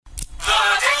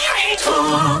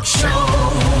Talk Show.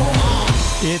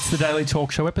 It's the Daily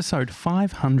Talk Show, episode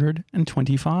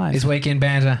 525. It's weekend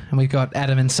banter, and we've got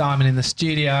Adam and Simon in the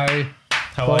studio.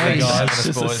 How are you guys?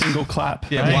 Just a single clap.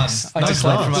 Yeah, Thanks. one. I just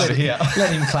let from over here.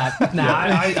 Let him clap. No,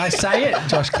 I say it.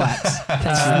 Josh claps. Thanks,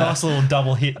 A nice little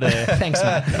double hit there. Thanks,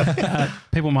 mate.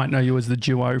 People might know you as the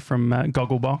duo from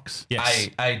Gogglebox. Yes.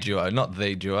 A duo, not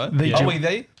the duo. The Are duo. we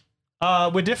the?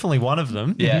 We're definitely one of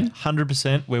them. Yeah.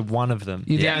 100% we're one of them.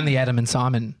 You're the only Adam and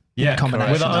Simon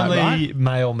combination. We're the though, only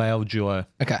right? male duo.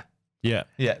 Okay. Yeah.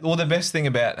 Yeah. Well, the best thing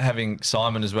about having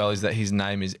Simon as well is that his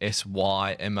name is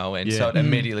Symon, Yeah. so it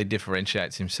immediately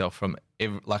differentiates himself from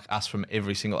us from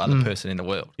every single other person in the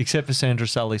world. Except for Sandra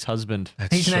Sully's husband.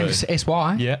 His name is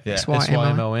S.Y. Yeah. Yeah.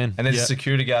 Symon. And there's yeah. a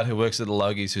security guard who works at the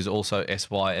Logies who's also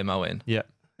Symon. Yeah.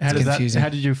 How confusing.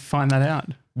 did you find that out?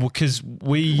 Well, because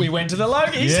we went to the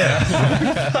Logies.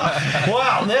 Yeah.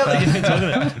 Wow. Now that you're talking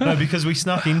about it. No, because we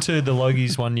snuck into the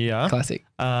Logies one year. Classic.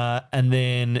 And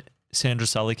then Sandra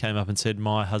Sully came up and said,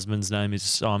 my husband's name is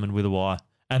Simon with a Y.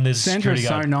 And there's a Sandra is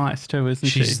security so guard. nice too, isn't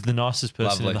she? She's the nicest person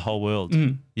Lovely. in the whole world.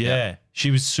 Mm. Yeah. She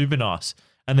was super nice.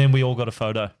 And then we all got a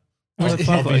photo. Did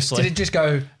Obviously. it just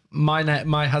go,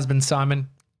 my husband Simon,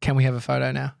 can we have a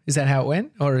photo now? Is that how it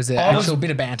went? Or is it I was- actual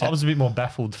bit of banter? I was a bit more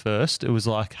baffled first. It was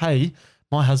like, hey,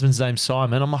 my husband's name's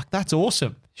Simon. I'm like, that's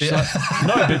awesome. She's like,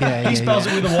 no, but he spells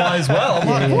it with a Y as well. I'm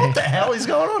like, what the hell is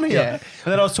going on here? Yeah.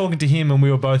 And then I was talking to him and we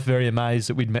were both very amazed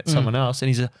that we'd met someone else. And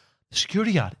he's a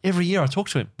security guard. Every year I talk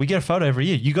to him. We get a photo every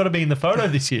year. You got to be in the photo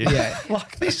this year. Yeah.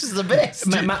 Like, this is the best.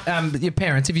 Your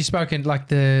parents, have you spoken like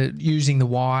the using the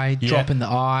Y, Yeah. dropping the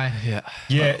I?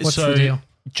 Yeah. What's so the deal?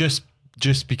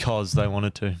 just because they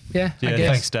wanted to. Yeah, I Yeah.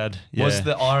 guess. Thanks, Dad. Yeah. Was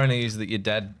the irony is that your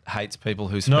dad hates people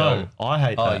who spell? No, I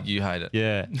hate Oh, that. you hate it.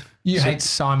 Yeah. You hate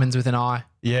Simons with an I.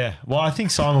 Yeah. Well, I think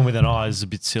Simon with an I is a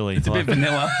bit silly. It's a bit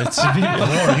vanilla. It's a bit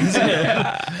boring, isn't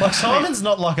it? Like, Simon's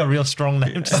not like a real strong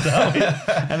name to start with.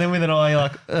 And then with an I, you're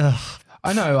like, ugh.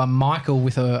 I know Michael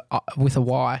with a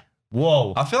Y.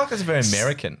 Whoa. I feel like it's very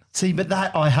American. See, but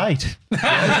that I hate.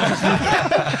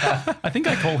 I think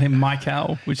I call him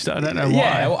Michael, which I don't know why.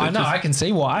 Yeah, well, I but know. just- I can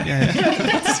see why.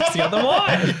 It's just the other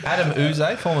Y. Adam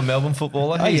Uze, former Melbourne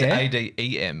footballer, Oh, he's yeah?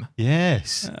 ADEM.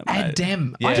 Yes. Adem. Yeah, I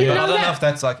didn't but know I don't know that. if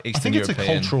that's like Eastern I think it's a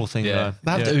European. cultural thing, Yeah.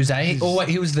 though. Loved yeah. Uze.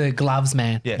 He was the gloves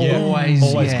man. Yeah. Yeah. Always,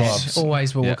 Always yeah, gloves.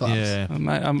 Always wore Yeah. gloves. Yeah.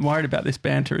 I'm worried about this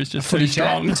banter. It's just Footy too chat.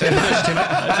 strong. Too much.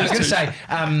 I was going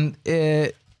to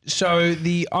say, so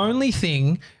the only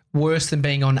thing worse than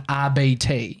being on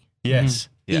RBT Yes.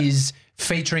 is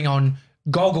featuring on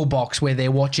Gogglebox where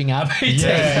they're watching RBT.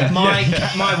 Yeah.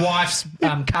 My wife's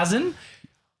cousin,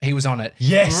 he was on it.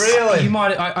 Yes. Really? You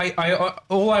might.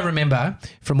 All I remember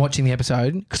from watching the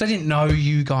episode, because I didn't know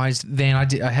you guys then.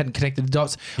 I hadn't connected the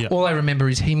dots. Yeah. All I remember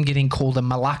is him getting called a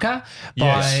malacca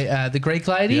by the Greek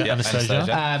lady. Yeah.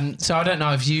 Anastasia. So I don't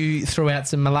know if you threw out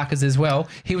some malaccas as well.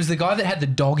 He was the guy that had the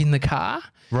dog in the car,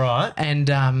 Right. and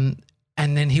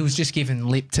then he was just giving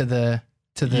lip to the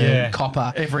Yeah.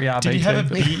 copper. Every RB. Did he have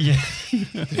a beard? Yeah.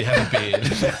 Did you have a beard?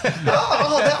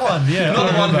 Oh, that one. Yeah.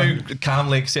 Not the I one remember. who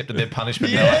calmly accepted their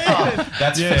punishment. Yeah. They're like, oh,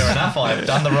 that's fair enough. I have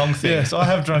done the wrong thing. Yes, I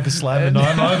have drunk a slab and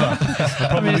I'm over. I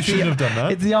probably it's shouldn't have done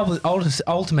that. It's the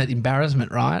ultimate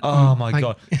embarrassment, right? Oh my Like-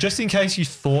 God. Just in case you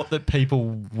thought that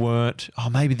people weren't, oh,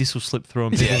 maybe this will slip through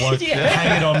and people won't Yeah.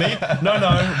 hang it on me.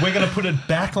 No, we're going to put it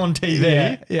back on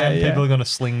TV and people are going to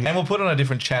sling. And we'll put it on a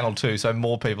different channel too, so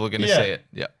more people are going to Yeah. see it.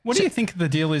 Yeah. What do you think the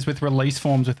deal is with release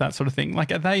forms with that sort of thing?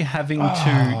 Like, are they having Oh,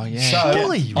 to? yeah. So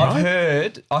Surely,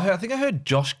 right? I think I heard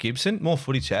Josh Gibson, more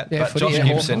footy chat, Yeah, but footy, Josh yeah.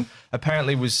 Gibson Awesome.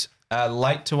 apparently was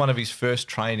late to one of his first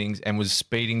trainings and was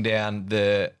speeding down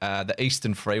the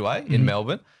Eastern Freeway in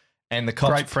Melbourne, and the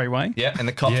cops Great freeway. Yeah, and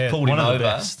the cops Yeah, pulled him one of the over,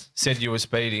 best. said you were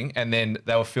speeding, and then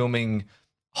they were filming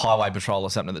Highway Patrol or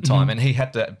something at the time, and he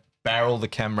had to barrel the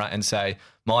camera and say,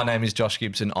 "My name is Josh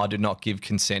Gibson. I do not give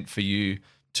consent for you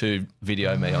to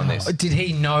video me on this." Did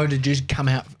he know to just come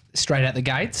out straight out the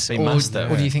gates? He must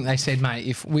have. Or do you think they said, mate,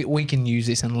 if we can use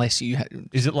this unless you...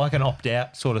 Is it like an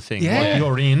opt-out sort of thing? Yeah. Like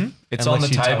you're in. It's on the unless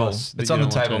you tell table. us that It's you on the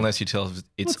don't want table to. unless you tell us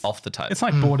it's off the table. It's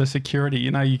like border security.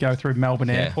 You know, you go through Melbourne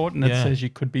Airport and it Yeah. says you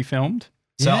could be filmed.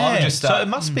 So I would Yeah, just so start, it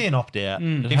must be an opt-out.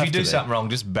 It'd if you have to do be. something wrong,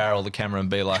 just barrel the camera and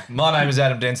be like, "My name is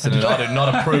Adam Denston, and I do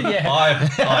not approve. I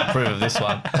approve of this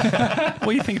one."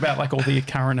 Well, you think about like all the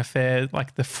current affairs,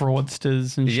 like the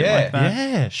fraudsters and shit Yeah, like that.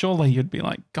 yeah. Surely you'd be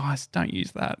like, guys, don't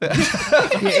use that.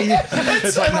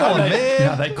 It's like,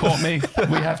 No, they caught me.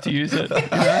 We have to use it. You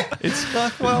know? It's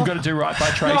like, well, we've got to do right by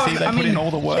Tracy. They I put mean- in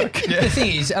all the work. The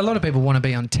thing is, a lot of people want to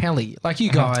be on telly. Like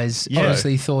you guys Yeah.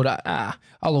 obviously thought,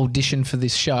 I'll audition for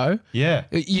this show. Yeah.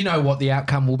 You know what the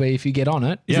outcome will be if you get on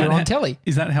it. Is You're that on how- telly.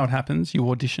 Is that how it happens? You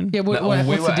audition? Yeah, No,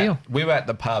 what's the deal? We were at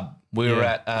the pub. We were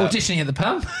at Auditioning at the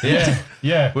pub?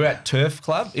 Yeah. we were at Turf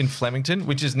Club in Flemington,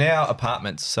 which is now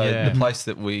apartments. So Yeah. the place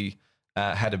that we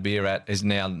had a beer at is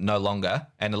now no longer.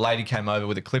 And a lady came over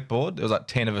with a clipboard. There was like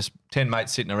 10 of us, 10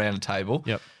 mates sitting around a table.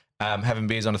 Yep. Having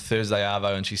beers on a Thursday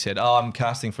arvo, and she said, "Oh, I'm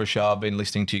casting for a show. I've been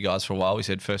listening to you guys for a while." We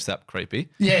said, "First up, creepy.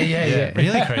 Yeah.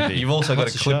 Really creepy. You've also got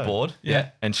What's a the show? clipboard." Yeah.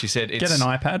 And she said, Get an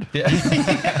iPad.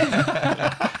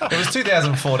 It was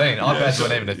 2014. iPads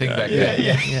weren't even a thing back then.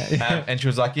 Yeah. And she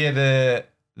was like, "Yeah,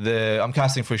 I'm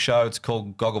casting for a show. It's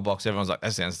called Gogglebox." Everyone's like,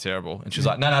 "That sounds terrible." And she's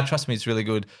like, "No, trust me, it's really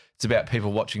good. It's about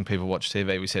people watching people watch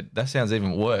TV." We said, "That sounds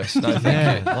even worse." No,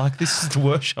 thank you. Like this is the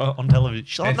worst show on television.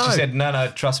 She's like, And no. she said,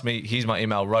 no, trust me. Here's my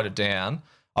email. Wrote it down.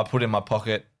 I put it in my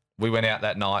pocket. We went out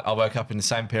that night. I woke up in the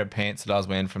same pair of pants that I was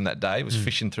wearing from that day. Was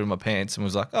fishing through my pants and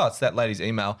was like, "Oh, it's that lady's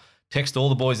email." Text all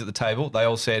the boys at the table. They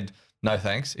all said, "No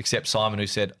thanks," except Simon, who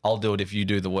said, "I'll do it if you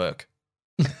do the work."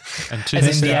 And to As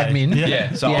this in the day- admin.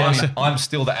 Yeah. So Yeah. I'm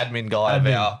still the admin guy of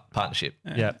our partnership.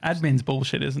 Yeah. Admin's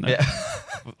bullshit, isn't it? Yeah.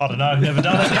 I don't know. Never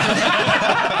done it.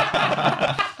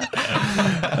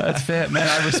 That's fair, man.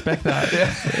 I respect that.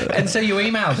 And so you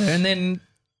emailed her and then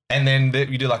And then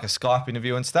you do like a Skype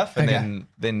interview and stuff, and Okay.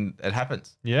 then it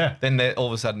happens. Yeah. Then they're all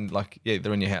of a sudden like, yeah,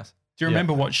 they're in your house. Do you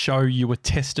remember what show you were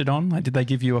tested on? Like, did they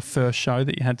give you a first show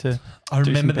that you had to? I do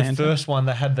some remember the banter? first one.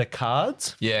 They had the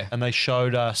cards. Yeah. And they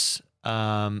showed us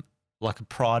like a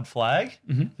pride flag.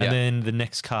 Mhm. And Yeah. then the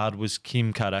next card was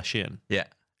Kim Kardashian Yeah.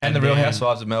 And And, the Real then-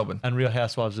 Housewives of Melbourne. and Real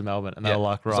Housewives of Melbourne. And they Yeah. were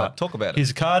like, It's right, talk about it. here's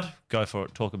a card, go for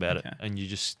it, talk about Okay. it. And you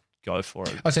just go for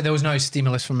it. oh, so there was no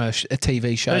stimulus from a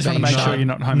TV show. I just want to make being sure shown. you're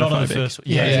not homophobic. Not on the first one.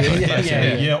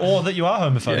 Yeah. Or that you are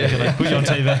homophobic and they put you on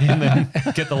TV and then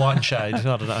get the light and shade. I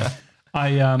don't know.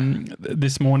 I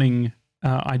this morning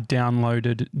I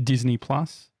downloaded Disney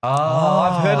Plus. Oh,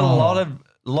 I've heard a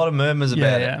lot of murmurs Yeah,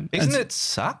 about yeah. it. Isn't And- it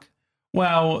suck?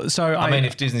 Well, so I mean,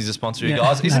 if Disney's a sponsor, you Yeah.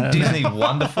 guys, isn't No. Disney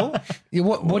wonderful? Yeah,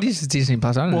 what is Disney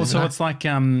Plus? I don't well, know. so it's like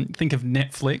think of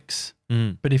Netflix,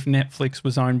 but if Netflix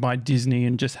was owned by Disney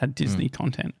and just had Disney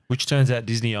content. Which turns out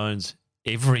Disney owns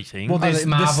everything. Well, there's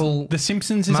Marvel- The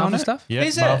Simpsons is Marvel on it. stuff. yeah,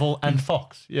 Is it? Marvel and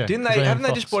Fox. Yeah. Didn't 'cause they? own Haven't they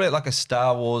Fox. just bought out like a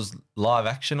Star Wars live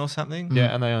action or something? Yeah,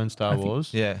 and they own Star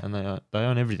Wars. yeah. And they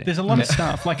own everything. There's a lot of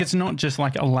stuff. Like it's not just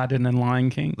like Aladdin and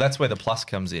Lion King. That's where the plus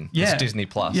comes in. Yeah. It's Disney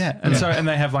Plus. Yeah, and and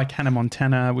they have like Hannah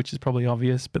Montana, which is probably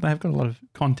obvious, but they've got a lot of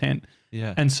content.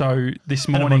 yeah. And so this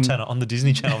Hannah morning, Montana on the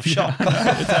Disney Channel. Shock.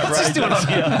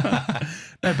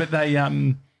 no, but they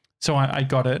so I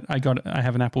got it. I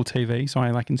have an Apple TV, so I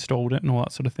like installed it and all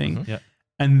that sort of thing. Yeah.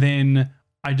 And then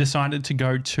I decided to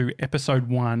go to episode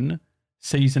 1,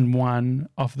 season 1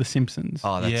 of The Simpsons.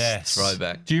 Oh, that's Yes.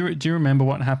 throwback. Do you remember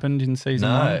what happened in season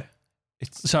 1? No.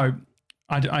 So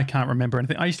I can't remember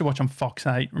anything. I used to watch on Fox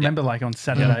 8. Remember, like on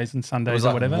Saturdays and It Sundays was or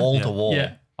like whatever. wall to wall.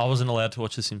 Yeah, I wasn't allowed to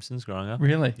watch The Simpsons growing up.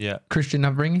 really. Yeah. Christian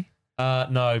upbringing.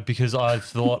 No, because I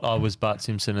thought I was Bart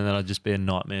Simpson and then I'd just be a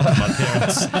nightmare to my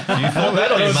parents. You thought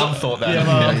that or your mum thought that? Yeah,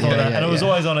 my mum thought that. yeah, And it was yeah.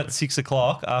 always on at 6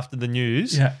 o'clock after the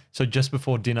news. Yeah. So just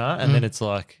before dinner. And then it's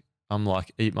like, I'm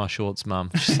like, eat my shorts, mum.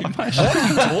 She's like, what are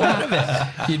you talking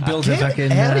about? You'd build a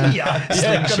fucking Yeah,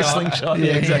 got a slingshot.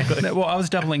 Yeah, exactly. No, well, I was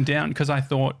doubling down because I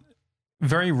thought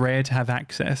very rare to have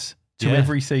access to Yeah.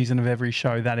 every season of every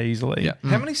show that easily. Yeah.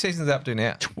 How many seasons are up to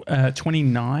now?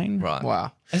 29. Right.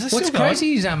 Wow. Is it What's still going?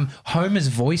 crazy is Homer's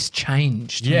voice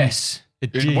changed. Yes.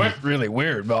 It did. really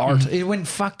weird, but it went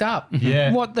fucked up.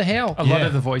 Yeah. What the hell? A lot Yeah.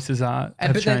 of the voices have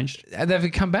but changed.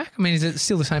 They've come back. I mean, is it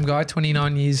still the same guy?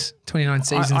 29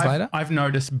 seasons later. I've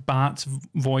noticed Bart's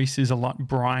voice is a lot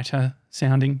brighter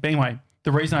sounding. But anyway,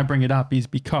 the reason I bring it up is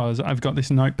because I've got this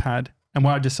notepad, and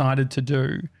what I decided to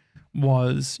do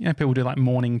was, people do like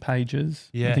morning pages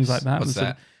and Yes. things like that. What's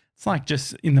that? It's like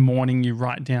just in the morning you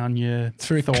write down your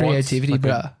Through thoughts, creativity, like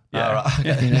bruh. Yeah.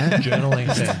 Right. You know?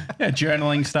 Journaling thing.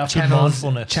 journaling stuff.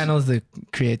 mindfulness. Channels the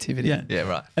creativity. Yeah. Yeah,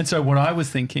 right. And so what I was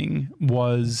thinking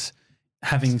was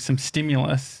having some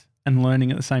stimulus and learning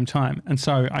at the same time. And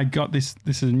so I got this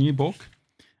is a new book.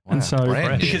 And so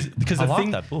brand new. because I the like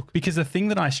thing that book. because the thing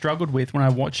that I struggled with when I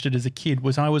watched it as a kid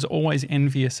was I was always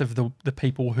envious of the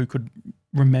people who could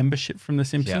remember shit from The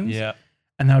Simpsons. Yeah.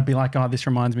 And they would be like, oh, this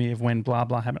reminds me of when blah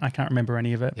blah happened. I can't remember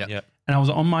any of it. Yeah. Yeah. And I was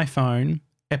on my phone,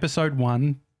 episode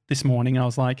 1 this morning. I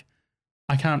was like,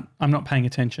 I'm not paying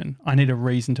attention. I need a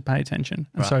reason to pay attention.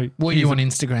 And so Were here's you a- on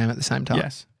Instagram at the same time?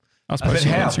 Yes. I was But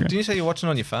posting on how? Instagram. Did you say you're watching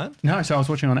on your phone? No, so I was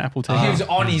watching on Apple TV. He was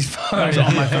on his phone. I was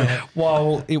on my phone.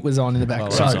 while it was on in the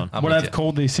background. Well, So on. I'm what with I've you.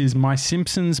 called this is my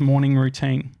Simpsons morning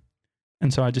routine.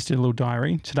 And so I just did a little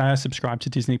diary. Today I subscribed to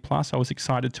Disney Plus. I was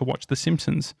excited to watch The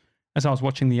Simpsons. As I was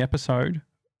watching the episode,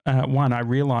 one, I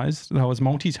realized that I was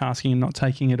multitasking and not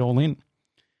taking it all in.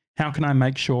 How can I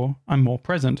make sure I'm more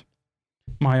present?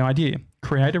 My idea,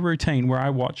 create a routine where I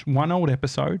watch one old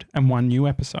episode and one new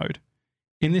episode.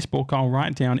 In this book, I'll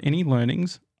write down any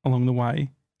learnings along the way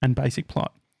and basic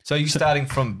plot. So you're starting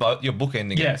from both your book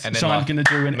ending. Yes, and then so I'm like going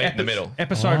to do an meet in the middle.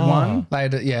 episode 1,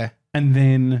 Later, yeah. and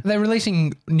then Are they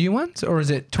releasing new ones, or is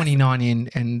it 29 in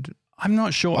and I'm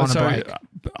not sure. On a So break.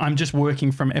 I'm just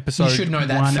working from episode you should know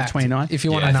that 1 fact. of 29. If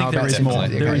you want Yeah, to I know think about there is more.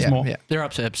 Simpsons, There okay, is yeah, more. Yeah. They're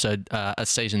up to episode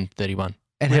season 31,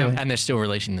 And how, and they're still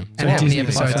releasing them. and how many Disney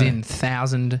episodes Plus. in?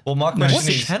 1,000? Well, my No, question What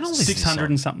is, channel is this 600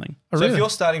 on? and something. Oh, so really? if you're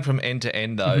starting from end to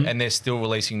end though, and they're still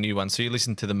releasing new ones, so you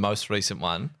listen to the most recent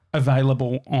one.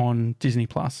 Available on Disney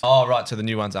Plus. Oh, right. So the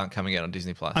new ones aren't coming out on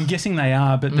Disney Plus. I'm guessing they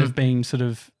are, but they've been sort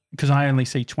of, because I only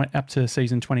see up to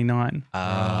season 29.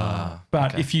 Ah,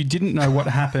 But okay. if you didn't know what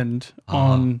happened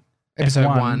on Episode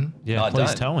F1, 1. Yeah, I please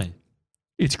don't. tell me.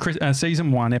 it's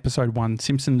season 1, episode 1,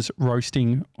 Simpsons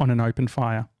roasting on an open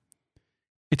fire.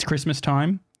 It's Christmas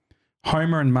time.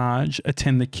 Homer and Marge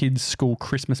attend the kids' school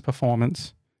Christmas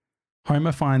performance.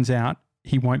 Homer finds out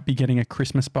he won't be getting a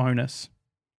Christmas bonus.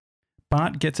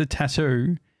 Bart gets a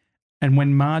tattoo, and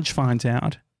when Marge finds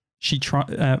out, she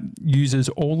uses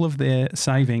all of their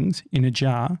savings in a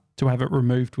jar to have it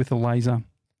removed with a laser.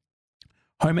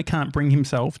 Homer can't bring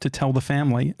himself to tell the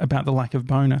family about the lack of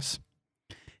bonus.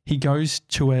 He goes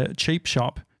to a cheap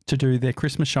shop to do their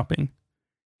Christmas shopping.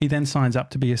 He then signs up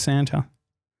to be a Santa.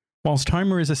 Whilst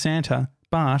Homer is a Santa,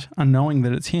 Bart, unknowing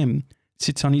that it's him,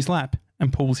 sits on his lap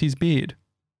and pulls his beard.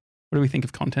 What do we think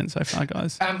of content so far,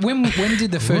 guys? When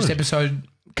did the first episode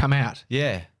come out?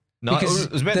 yeah. No, Because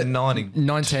it was about the- 90.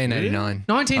 1989.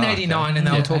 1989, and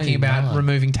they were Yeah, talking about 89.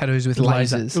 removing tattoos with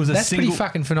Laser. lasers. It was a That's pretty single-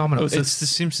 fucking phenomenal. It's The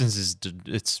Simpsons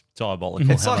it's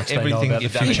diabolical. It's how like much they know everything about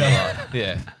you've the done in future. your life.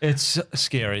 Yeah. It's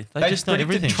scary. They They just know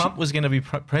predicted everything. Trump was going to be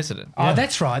president. Oh,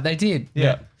 that's right. They did.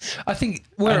 Yeah. I think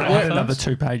I we're. had another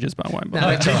 2 pages, but I won't. No,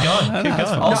 bother. that's Keep right. going. Keep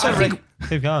going. Also, I think-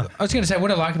 Keep going. I was going to say, what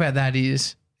I like about that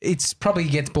is it's probably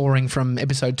gets boring from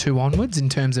episode 2 onwards in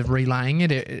terms of relaying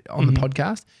it on the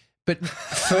podcast. But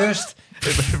first,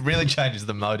 It really changes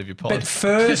the mode of your pod.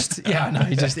 yeah, I know.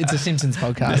 It's a Simpsons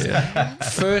podcast.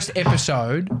 First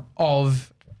episode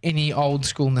of any old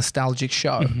school nostalgic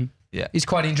show Yeah. is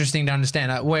quite interesting to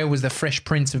understand. Where was the Fresh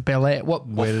Prince of Bel Air?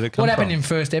 Where did it come What happened from? in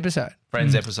first episode?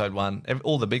 Friends episode 1,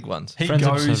 all the big ones. He Friends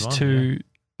goes episode 1, to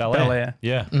Bel Air.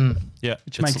 Yeah. Yeah.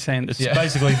 Which makes sense. It's Yeah.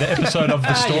 basically the episode of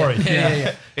the story.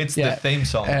 Yeah. It's Yeah. the theme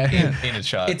song in a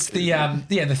show. It's the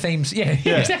the themes. Yeah,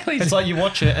 Yeah. exactly. It's like you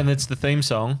watch it and it's the theme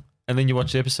song, and then you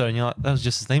watch the episode and you're like, that was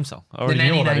just the theme song. I the already knew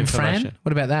nanny all that named Fran. information.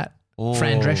 What about that? Oh.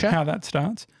 Fran Drescher. How that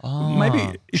starts. Oh,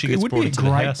 Maybe she it gets would brought be a into the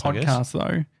great house, I guess. podcast,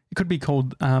 though. It could be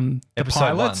called The Episode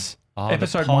Pilots. Oh, the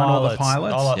Episode 1 or the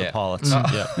pilots. I like Yeah. the pilots.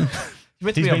 Yeah. You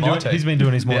meant to He's be on been, my doing, team. he's been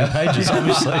doing his morning pages,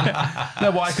 obviously.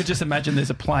 No, well, I could just imagine there's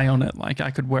a play on it. Like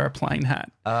I could wear a plane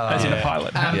hat, as in a Yeah.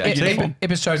 pilot hat. Yeah.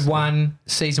 Episode 1,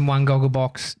 season 1,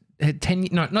 Gogglebox.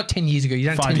 Not 10 years ago. You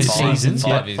don't 5 10 years to ago. seasons.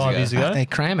 5 Yeah, years 5 ago. years ago. They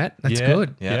cram it. That's Yeah.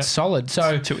 good. Yeah. That's solid.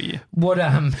 So 2 a year. what?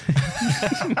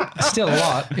 Still a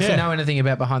lot. If you Yeah. know anything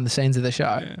about behind the scenes of the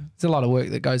show, there's a lot of work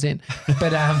that goes in.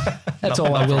 But that's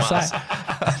all I not will from say.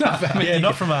 Yeah,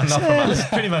 not from us. Not from us.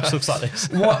 Pretty much looks like this.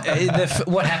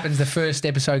 What happens? The first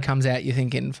episode comes out. You're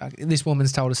thinking, "Fuck, this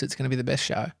woman's told us it's going to be the best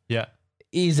show." Yeah.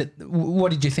 Is it?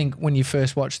 What did you think when you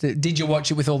first watched it? Did you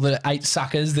watch it with all the 8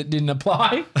 suckers that didn't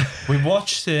apply? We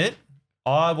watched it.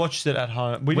 I watched it at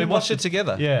home. We didn't watched watch it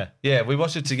together. Yeah. Yeah, we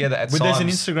watched it together at There's an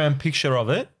Simon's. Instagram picture of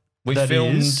it. We that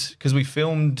filmed is- because we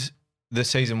filmed the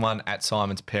season 1 at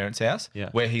Simon's parents' house, Yeah.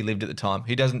 where he lived at the time.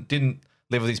 He didn't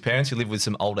live with his parents. He lived with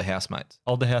some older housemates.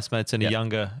 older housemates and Yeah.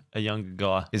 a younger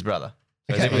guy. His brother.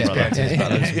 So Okay, he lived with his yeah. parents and his Yeah.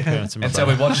 brother. His parents and my And so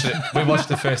we brother. watched it. We watched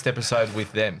the first episode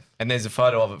with them, and there's a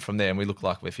photo of it from there, and we look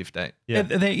like we're 15. Yeah.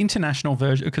 They're international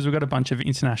version because we've got a bunch of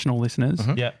international listeners.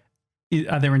 Yeah.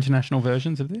 Are there international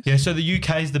versions of this? Yeah, so the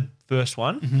UK is the first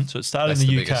one. So it started That's in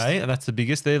the the UK, biggest. and that's the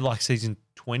biggest. They're like season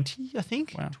 20, I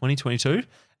think. Wow. 2022.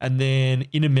 And then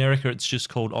in America, it's just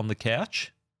called On the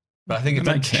Couch. But I think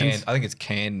That it's makes canned. sense. I think it's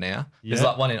canned now. There's Yeah.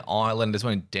 like one in Ireland. There's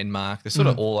one in Denmark. They're sort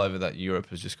of all over that. Europe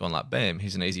has just gone like, bam,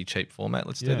 here's an easy, cheap format.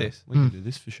 Let's do this. We can do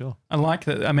this for sure. I like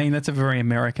that. I mean, that's a very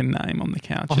American name on the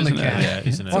couch, On the isn't couch. it? Yeah,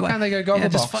 isn't it? Why can't they go Gogglebox? Yeah,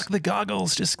 just fuck the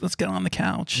goggles. Just let's get on the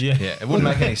couch. Yeah. Yeah, it wouldn't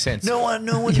make any sense. No one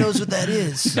knows what that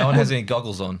is. No one has any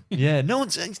goggles on. Yeah, no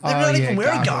one's. They're Oh, not yeah, even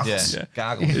wearing goggles. goggles. Yeah,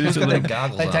 gargles. Who's got their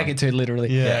gargles They on? take it too literally.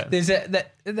 Yeah.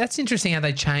 That's interesting how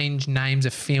they change names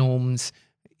of films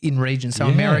in regions. So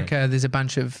Yeah. America, there's a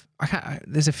bunch of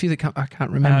there's a few that I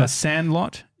can't remember.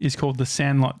 Sandlot is called the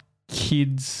Sandlot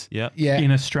kids Yeah. Yeah.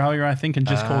 in Australia, I think, and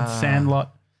just called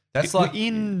Sandlot. That's like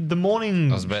in the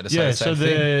morning. I was about to say the same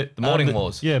thing. The Morning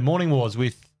Wars. Yeah, Morning Wars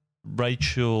with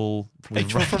Rachel from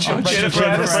Jennifer Aniston.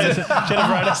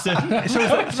 So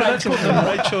that's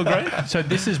called Rachel Grey. So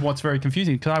this is what's very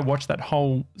confusing because I watched that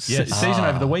whole Yes. season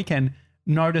over the weekend.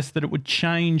 Noticed that it would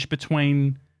change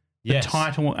between the Yes.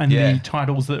 title and Yeah. the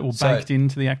titles that were So baked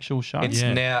into the actual show.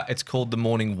 It's called the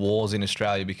Morning Wars in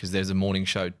Australia because there's a morning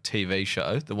show TV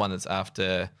show, the one that's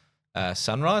after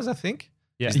Sunrise, I think.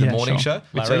 Yeah. Is the Yeah, morning sure.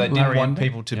 show. So they didn't Larry want Ender.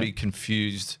 people to be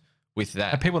confused with Are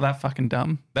that. people that fucking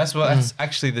dumb? That's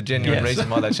actually the genuine Yes. reason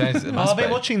why they changed it. It must I've been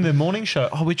be. watching the morning show.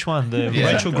 Oh, which one? The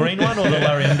Yeah. Rachel Green one or the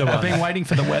Larry Ender one? I've been waiting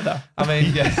for the weather. I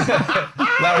mean, yeah.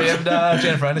 Larry Ender,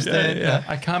 Jennifer Aniston.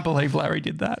 I can't believe Larry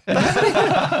did that.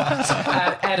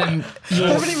 Adam, I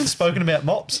haven't even spoken about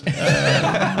mops.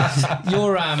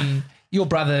 your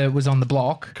brother was on the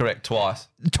block Correct, twice.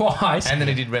 twice. And then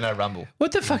he did Renault Rumble.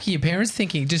 What the fuck are your parents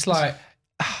thinking? Just like,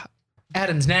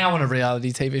 Adam's now on a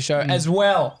reality TV show as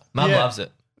well. Mum Yeah. loves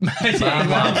it. Mum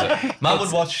loves it. Mum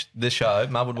would watch the show.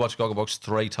 Mum would watch Gogglebox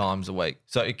 3 times a week.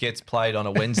 So it gets played on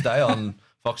a Wednesday on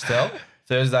Foxtel,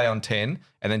 Thursday on 10,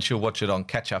 and then she'll watch it on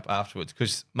catch up afterwards.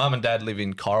 Because Mum and Dad live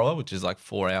in Corowa, which is like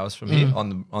 4 hours from here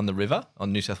on the river,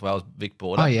 on New South Wales Vic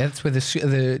border. Oh yeah, that's where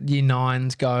the year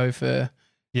 9s go for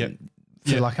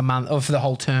like a month or for the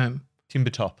whole term. Timber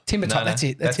Top. Timber No, Top, no, that's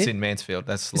it. That's it. in Mansfield.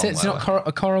 That's Is long it, it's way not away.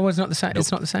 Corowa's not the same. It's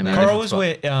not the same area. Coral is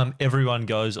where everyone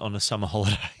goes on a summer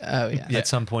holiday Oh yeah. at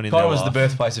some point in their Corowa's life. the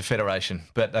birthplace of Federation,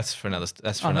 but that's for another.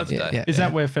 That's for another yeah, day. yeah. Is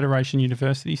that where Federation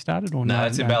University started or No,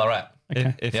 it's in Ballarat.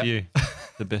 Okay. FU,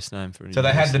 the best name for it. So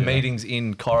they had the meetings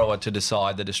in Corowa to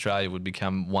decide that Australia would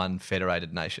become one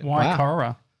federated nation. Why Wow.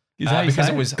 Corowa? Is that how you because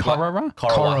say it was Corowa?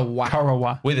 Corowa.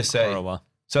 Corowa. With a C. Corowa.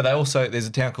 So there's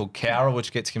a town called Cowra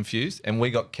which gets confused, and we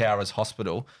got Cowra's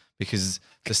hospital because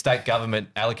the state government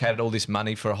allocated all this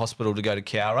money for a hospital to go to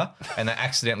Cowra, and they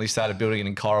accidentally started building it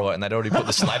in Corowa, and they'd already put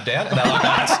the slab down, and they're like,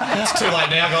 it's too late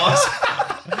now, guys.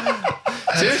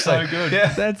 Seriously. So good.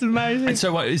 Yeah. That's amazing. And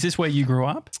so is this where you grew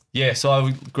up? Yeah, so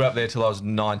I grew up there till I was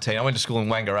 19. I went to school in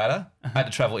Wangaratta. I had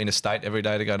to travel interstate every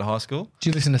day to go to high school. Do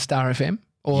you listen to Star FM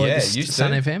or Yeah, the used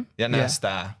Sun to. FM? Yeah, no,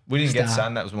 Star. We didn't get Star.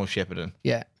 Sun, that was more Shepparton.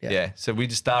 Yeah. Yeah, so we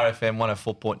just Star FM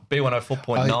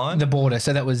B104.9. Oh, the border.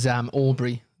 So that was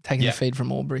Albury, taking Yeah. the feed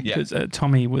from Albury. Yeah. Because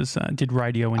Tommy did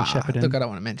radio in Shepparton Look, I don't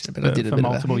want to mention it, but I did a for bit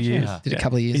multiple of years. Did a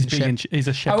couple of years He's in big. He's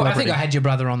a chef. Oh, I think I had your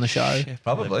brother on the show.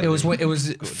 Probably. It was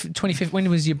 2015. When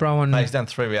was your bro on? Mate, he's done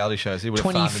 3 reality shows. He would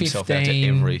have farmed himself out to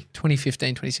 2015, every.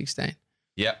 2015, 2016.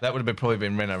 Yeah, that would have probably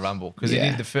been Renault Rumble because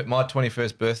Yeah. he did my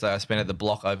 21st birthday. I spent at the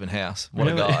Block Open House. What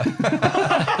Really? a guy!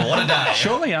 What a day!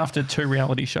 Surely after 2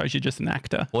 reality shows, you're just an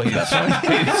actor. Well, he did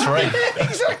 3.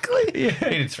 Exactly. He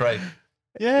did 3.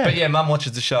 Yeah. But yeah, Mum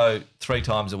watches the show 3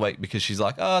 times a week because she's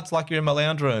like, "Oh, it's like you're in my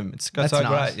lounge room. It's That's so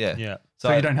nice. great." Yeah. Yeah.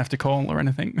 So you don't have to call or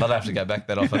anything. I don't have to go back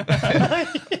that often.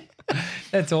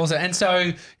 That's awesome. And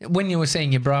so when you were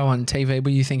seeing your bro on TV, were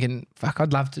you thinking, fuck,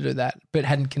 I'd love to do that, but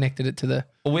hadn't connected it to the.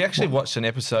 Well, we actually watched an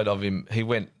episode of him. He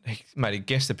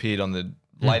guest appeared on the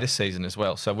latest season as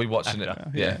well. So we watched it.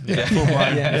 Yeah. Full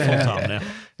time now.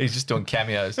 He's just doing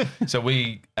cameos. So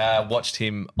we watched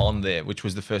him on there, which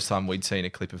was the first time we'd seen a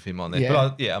clip of him on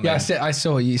there. Yeah. But I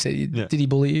saw you said, did he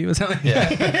bully you or something?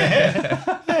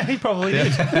 Yeah, he probably did.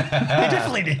 He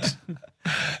definitely did.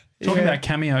 Talking about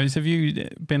cameos, have you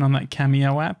been on that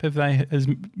Cameo app? Has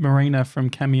Marina from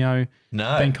Cameo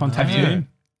No. been contacting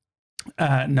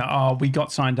Have you? No, we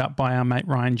got signed up by our mate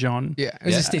Ryan John. Yeah, it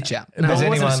was a stitch out. No, Has it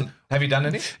wasn't- anyone? Have you done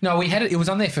any? No, we had it. It was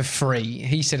on there for free.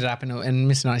 He set it up, and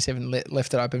Mr. 97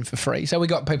 left it open for free. So we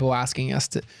got people asking us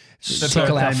to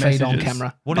tickle our birthday feed on messages.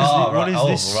 camera. What is Oh, what is right.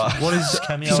 this? Oh, right. What is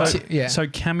Cameo? So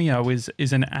Cameo is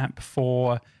an app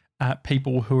for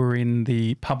people who are in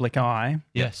the public eye,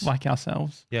 Yes. like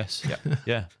ourselves, Yes.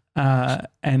 Yeah.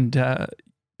 and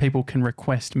people can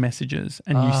request messages,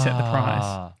 and you set the price.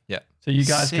 Ah. Yeah. So you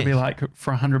guys Sick. could be like,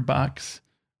 for $100.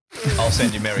 I'll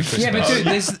send you Merry Christmas. Yeah, but dude,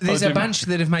 there's a do- bunch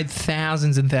that have made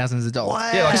thousands and thousands of dollars.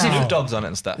 Yeah, like Because if- Snoop Dogg's on it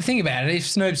and stuff. Think about it. If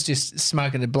Snoop's just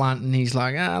smoking a blunt and he's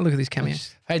like, look at this cameo.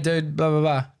 Hey, dude, blah, blah,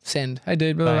 blah. Send. Hey,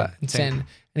 dude, blah, blah, blah. And send. And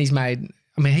he's made,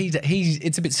 I mean, he's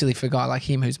it's a bit silly for a guy like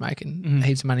him who's making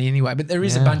heaps of money anyway. But there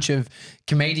is a bunch of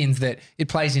comedians that it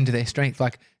plays into their strength.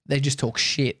 Like, they just talk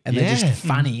shit and they're just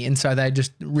funny. And so they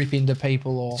just rip into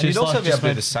people or. So you'd also like be able just to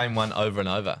do the same one over and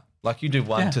over. Like you do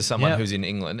one to someone Yeah. who's in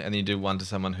England, and you do one to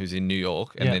someone who's in New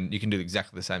York, and Yeah. then you can do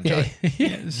exactly the same Yeah. joke.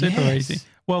 Yeah, super easy.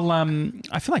 Well,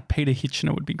 I feel like Peter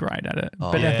Hitchener would be great at it,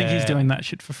 but I think he's yeah. doing that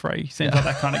shit for free. Seems like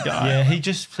that kind of guy. Yeah, he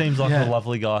just seems like Yeah. a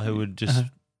lovely guy who would just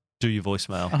do your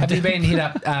voicemail. Have you been hit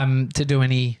up to do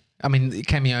any I mean,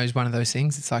 Cameo is one of those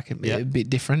things. It's like a bit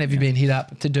different. Have you been hit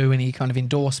up to do any kind of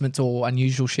endorsements or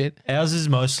unusual shit? Ours is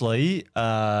mostly,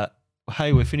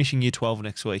 hey, we're finishing year 12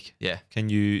 next week. Yeah. Can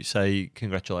you say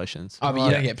congratulations? Oh, but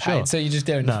you don't get paid, sure. so you're just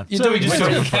doing No. You're So doing we're just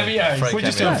free doing cameos. free We're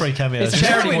just doing free cameos. It's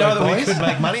charity we know work, that we boys. could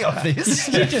make money off this.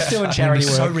 You're just doing charity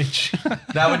We're work. so rich.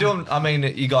 No, we're doing. I mean,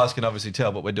 you guys can obviously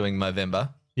tell, but we're doing Movember.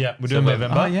 Yeah, we're So doing we're-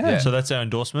 November. Oh, yeah. So that's our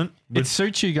endorsement. It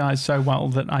suits you guys so well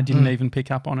that I didn't even pick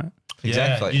up on it.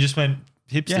 Exactly. Yeah, you just went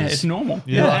hipsters. Yeah, it's normal.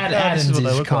 Yeah. Well, Like, this Adam's is what they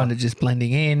is look kind like. of just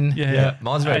blending in. Yeah. Yeah.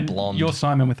 Mine's very And blonde. You're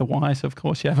Simon with a Y, so of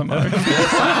course you haven't moved.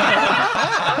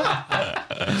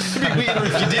 It'd be weirder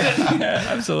if you didn't. Yeah,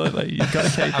 absolutely. You've got to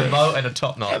keep A it. bow and a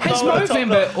top knot. Has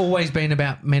Movember always been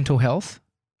about mental health?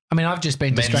 I mean, I've just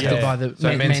been distracted yeah. by the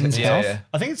So men's health. Yeah.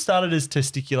 I think it started as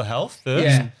testicular health first,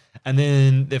 Yeah. and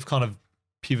then they've kind of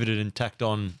pivoted and tacked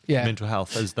on Yeah. mental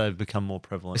health as they've become more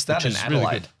prevalent. It started which in is really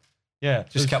Adelaide. good. Yeah,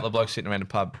 Just a couple of blokes sitting around a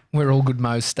pub. Where all good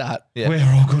mows start. Yeah. We're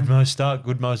all good mows start,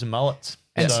 good mows and mullets.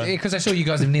 And So because I saw you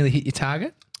guys have nearly hit your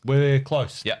target. we're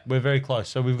close. Yeah. We're very close.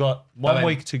 So we've got 1 mean-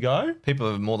 week to go. People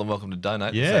are more than welcome to donate.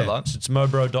 if Yeah. they like. So it's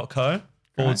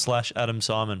mobro.co/Adam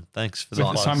Simon. Thanks for the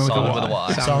plug. Simon with a Simon Y. with a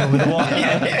Y. Simon with a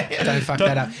Y. Don't fuck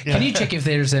that up. Can you check if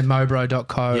there's a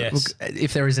mobro.co, Yes.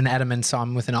 if there is an Adam and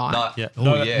Simon with an I? No. Yeah. Oh,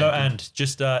 No, yeah. no, and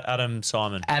just Adam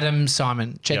Simon. Adam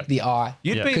Simon, check Yep. the I.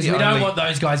 You'd Yeah. be Because the we don't only- want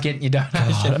those guys getting your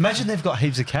donation. Imagine they've got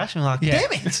heaps of cash and we're like, Yeah.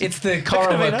 damn it. It's the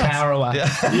could've been Karawa us.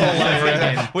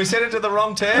 Karawa. We sent it to the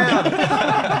wrong town.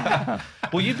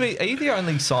 Well, are you the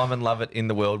only Simon Lovett in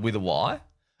the world with a Y?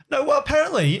 No, well,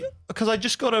 apparently, because I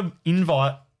just got an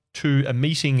invite to a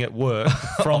meeting at work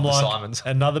from the like Simons.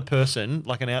 another person,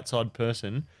 like an outside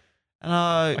person. And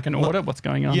Like an audit, what's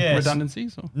going on? Yes.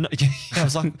 Redundancies? Or? No, yeah, I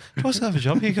was like, do I still have a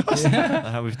job here, guys?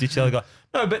 We've ditched the other guy.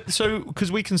 No, but so,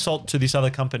 because we consult to this other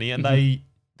company and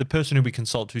the person who we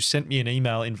consult to sent me an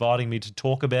email inviting me to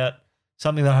talk about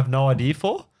something that I have no idea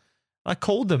for. I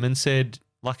called them and said,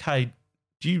 like, hey,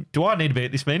 do I need to be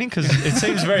at this meeting? Because it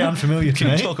seems very unfamiliar to Can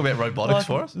me. you talk about robotics Like,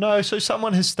 for us? No, so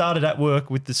someone has started at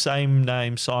work with the same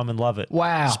name, Simon Lovett.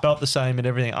 Wow. Spelt the same and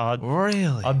everything.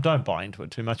 Really? I don't buy into it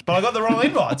too much, but I got the wrong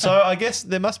invite, so I guess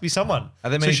there must be someone.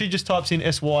 Are there So many- she just types in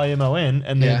SYMON,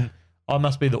 and then I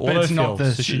must be the But it's not autofill.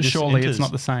 the, So she just surely enters. it's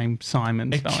not the same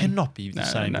Simon It spelling. cannot be the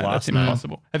same no, last that's name.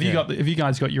 impossible. Have you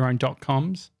guys got your own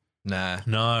 .coms? Nah.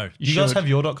 No. You You guys should. have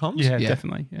your .coms? Yeah, Yeah.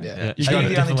 definitely. Yeah. Yeah. Yeah. You Are got you it, the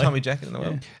only definitely. Tommy Jacket in the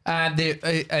world? And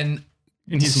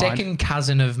In his second mind.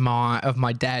 cousin of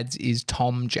my dad's is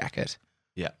Tom Jacket.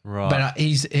 Yeah. Right. But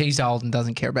he's old and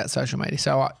doesn't care about social media.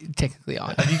 So technically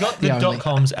I have you got the only-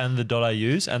 .coms and the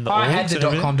 .aus and the I orgs had the and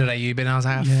everything? .com.au, but I was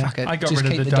like, Yeah. fuck it. I got just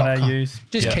rid of keep the .com. .aus.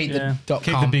 Just Yeah. keep Yeah. the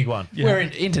Keep .com. the big one. Yeah. We're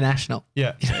international.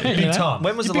 Yeah. Big know? time.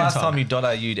 When was the Big last time. time you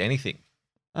 .au'd anything?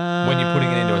 When you're putting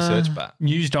it into a search bar?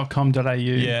 News.com.au.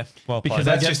 Yeah. Well Because played.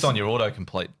 That's I just guess- on your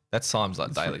autocomplete. That Simon's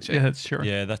like daily check. Yeah, that's true.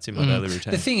 Yeah, that's in my daily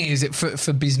routine. The thing is, that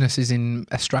for businesses in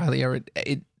Australia,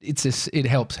 it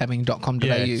helps having .com.au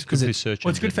yeah, it's good because for it's search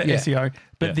Well, it's good for Yeah. SEO,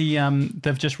 but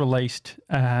they've just released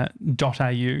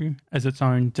 .au as its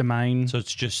own domain. So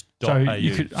it's just So .au.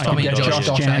 you could Tommy get Josh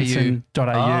dot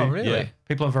joshjansen.au. Oh, really? Yeah.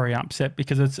 People are very upset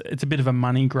because it's a bit of a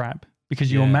money grab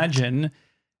because you Yeah. imagine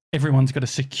everyone's got to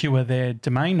secure their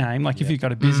domain name. Like if you've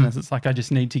got a business, it's like I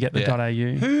just need to get the Yeah.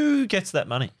 .au. Who gets that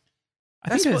money?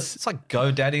 I think It's like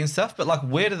GoDaddy and stuff, but like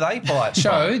where do they buy it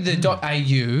so from? the .au.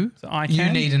 I You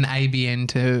can. need an ABN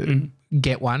to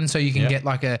get one, so you can Yeah. get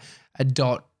like a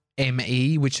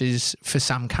 .me, which is for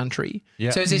some country. Yeah.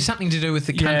 So is there something to do with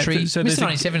the Yeah, country? so there's Mr. a-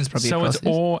 97 is probably so across it's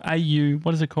this. or AU.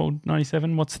 What is it called?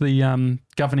 97. What's the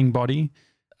governing body?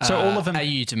 So all of them.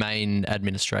 AU Domain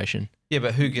Administration. Yeah,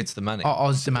 but who gets the money?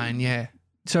 Oz domain, yeah.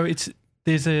 So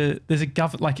there's a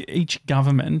like each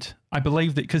government. I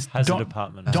believe that because Has a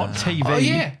department. .tv Oh,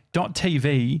 yeah.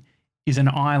 .tv is an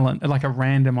island, like a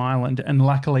random island, and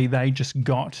luckily they just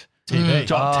got TV.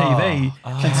 .tv,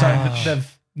 and so they're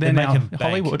They're now making bank.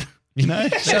 Hollywood. You know,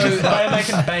 They're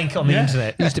making bank on the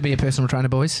internet. Used to be a personal trainer,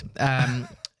 boys.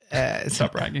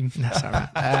 stop bragging. That's all right.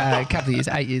 A couple of years,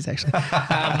 8 years actually.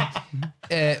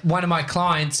 One of my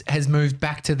clients has moved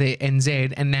back to the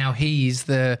NZ, and now he's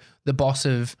the boss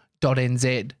of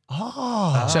 .nz.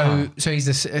 Oh. So he's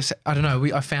this. I don't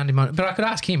know. I found him on, but I could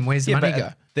ask him where's the Yeah, money but go.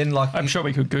 then like I'm sure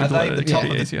we could Google they it. the It'd top be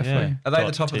of the- easier for yeah. you. are they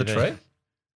the top of the TV. tree?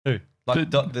 Who? Like Who?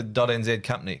 the .nz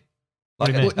company? What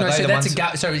do you mean? No, are they so the that's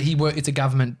ones- so it's a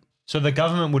government. So the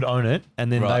government would own it,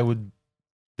 and then Right. they would,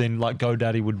 then like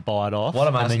GoDaddy would buy it off. What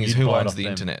I'm and then asking is you'd who buy it owns off the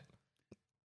them. internet?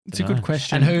 It's a good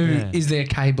question. And who is Yeah. their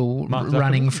cable Mark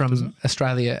running Zuckerberg, from isn't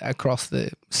Australia across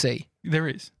the sea? There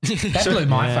is. That blew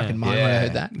my Yeah. fucking mind when I Yeah.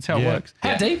 heard that. That's how it Yeah. works.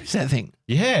 How deep is that thing?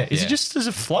 Yeah. Is Yeah. it just as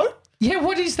a float? Yeah,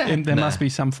 what is that? There must be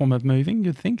some form of moving,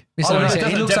 you'd think. Mr. Oh, no, He it doesn't- looks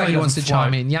like he definitely wants to doesn't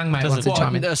chime float. in. Young mate Doesn't wants to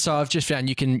chime in. So I've just found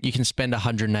you can spend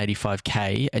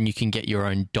 185K and you can get your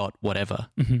own dot whatever.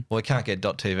 Well, we can't get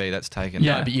 .tv. That's taken.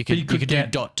 Yeah. No, but you But could, you could do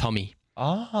get- dot Tommy.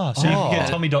 Ah, so you can get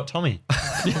Tommy.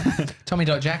 Tommy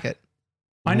Dot Jacket.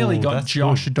 I nearly Ooh, got that's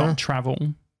Josh.travel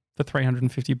for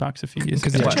 $350 a few years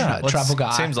Because ago. he's a travel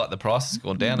guy. Seems like the price has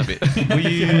gone down a bit. Were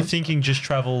you thinking just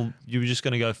travel? You were just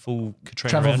going to go full Katrina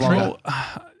Travel Roundtree?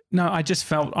 vlogger. No, I just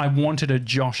felt I wanted a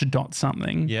Josh dot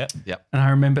something. Yeah. And I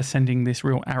remember sending this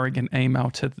real arrogant email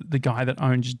to the guy that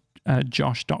owns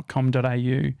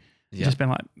josh.com.au. Just been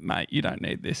like, mate, you don't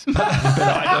need this. But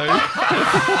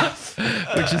I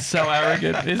do. Which is so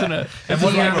arrogant, isn't it? And what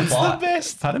did he Yeah, reply?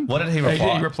 Pardon? What did he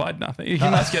reply? He replied nothing. He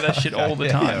must get that shit all the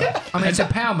time. I mean, it's a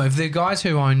power move. The guys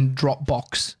who own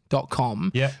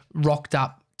Dropbox.com Yeah. rocked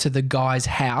up to the guy's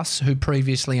house who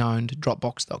previously owned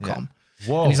Dropbox.com.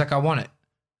 Whoa. And he's like, I want it.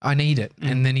 I need it.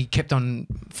 And then he kept on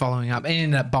following up and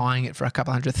ended up buying it for a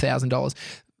couple $100,000.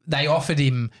 They offered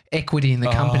him equity in the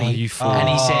company. you fool. And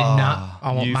he said, nah,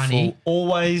 I want You money. fool.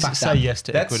 Always Fucked say up. yes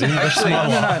to That's equity. actually-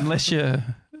 No, unless you're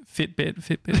Fitbit is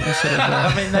sort of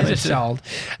I mean, they just sold.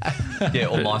 Yeah,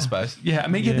 or MySpace. yeah, I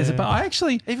mean, get this, Yeah. but I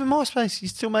actually, Even MySpace, you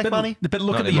still make money. but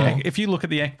look Not at anymore. if you look at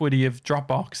the equity of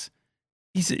Dropbox,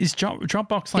 is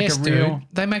Dropbox like Yes, a real? dude.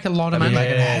 They make a lot of They've money.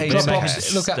 been making heaps of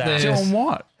Dropbox, look up stats. the... On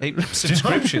what?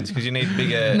 Subscriptions because you need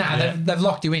bigger. Nah, they've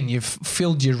locked you in. You've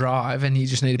filled your drive and you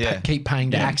just need to Yeah. keep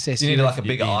paying to access You need your- like a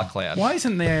bigger iCloud. Why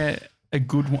isn't there a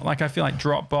good one? Like I feel like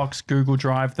Dropbox, Google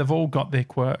Drive, they've all got their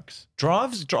quirks.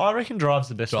 I reckon Drive's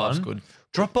the best Drive's one. good.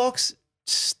 Dropbox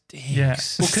stinks. Yeah,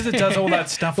 well, because it does all that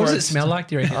stuff. What where does it it's- smell like,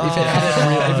 do you reckon?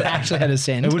 If it actually had a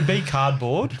scent. It would be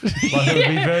cardboard. Like it would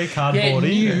be very yeah, cardboardy.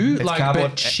 new, It's like,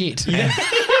 cardboard. but shit.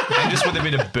 And just with a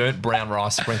bit of burnt brown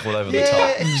rice sprinkled over the Yeah,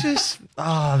 top. it's just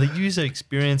the user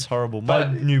experience horrible.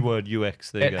 My new word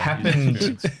UX. There you It go. happened.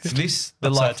 User experience. The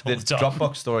I'd say it's the all the time.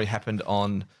 Dropbox story happened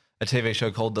on a TV show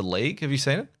called The League. Have you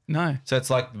seen it? No, So it's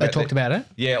like They talked about it.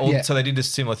 Yeah, Yeah. so they did a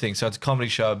similar thing. So it's a comedy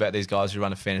show about these guys who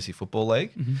run a fantasy football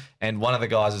league, and one of the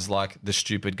guys is like the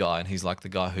stupid guy, and he's like the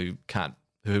guy who can't,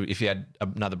 who if he had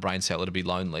another brain cell, it'd be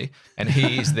lonely, and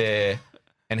he is there,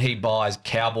 and he buys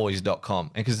Cowboys.com,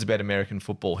 and because it's about American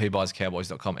football, he buys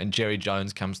Cowboys.com, and Jerry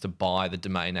Jones comes to buy the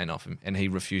domain name off him, and he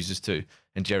refuses to,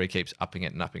 and Jerry keeps upping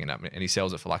it and upping it and upping it, and he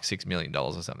sells it for like $6 million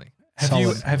or something.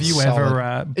 have you Solid.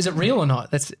 ever? Is it real or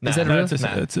not? Is that No, real? it's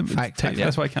a Fake TV. tape.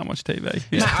 That's why I can't watch TV.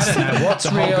 No, I don't know what's The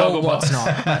whole real, Gogglebox. what's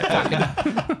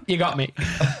not. You got me.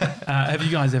 Have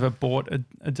you guys ever bought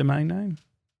a domain name?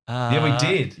 Yeah, we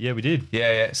did. Yeah, we did.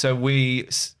 Yeah. So we,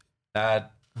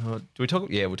 do we talk?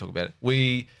 Yeah, we'll talk about it.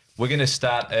 We're going to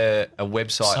start a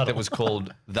website Subtle. that was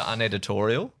called The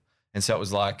Uneditorial. And so it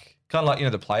was like, kind of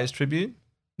like, the Players Tribune.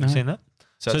 No. You seen that?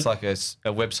 So it's like a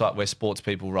website where sports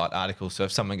people write articles. So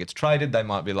if someone gets traded, they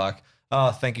might be like, oh,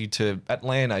 thank you to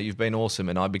Atlanta. You've been awesome.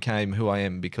 And I became who I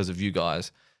am because of you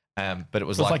guys. But it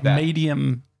was It was like that.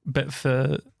 Medium, but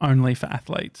only for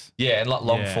athletes. Yeah, and like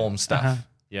long Yeah. form stuff. Uh-huh.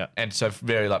 Yeah. And so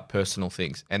very like personal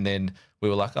things. And then we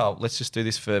were like, oh, let's just do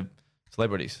this for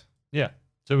celebrities. Yeah.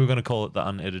 So we're going to call it the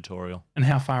Uneditorial. And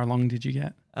how far along did you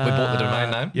get? We bought the domain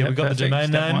name. Yeah, Yeah, we got the perfect. domain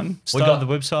Step name. one. We Started got- the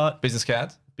website. Business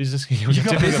cards. Business. You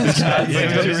got business cards? Yeah,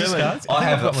 we got Did you business really? cards. I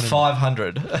have got one in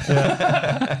 500.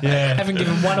 Yeah. Haven't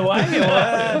given one away.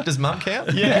 Does mum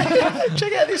count? Yeah.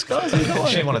 Check out this guy's.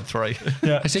 She wanted 3.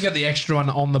 I still got the extra one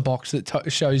on the box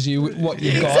that shows you what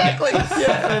you got.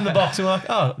 Yeah. And in the box, we're like,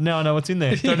 oh, now I know what's in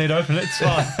there. Don't need to open it. It's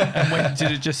fine. And when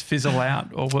did it just fizzle out,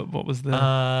 or what was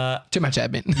the? Too much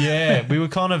admin. Yeah, we were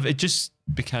kind of, it just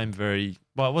became very,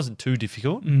 well, it wasn't too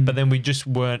difficult, but then we just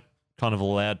weren't kind of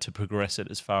allowed to progress it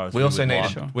as far as We also would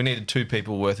needed like. we needed 2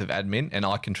 people worth of admin, and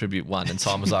I contribute 1. And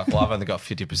Simon was like, "Well, I've only got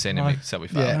 50% of me, so we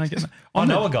failed." Yeah. I get that. I On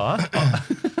know the- a guy.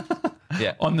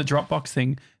 Yeah. on the Dropbox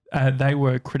thing, they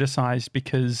were criticized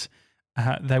because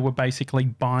they were basically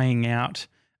buying out,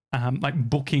 like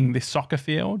booking this soccer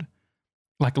field.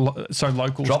 Like so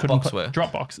locals couldn't Dropbox were?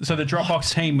 Dropbox. So the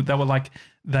Dropbox team, they were like,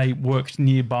 they worked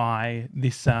nearby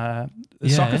this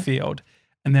soccer field,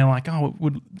 and they're like, oh,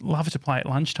 would love to play at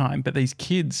lunchtime, but these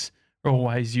kids are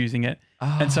always using it.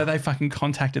 And so they fucking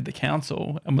contacted the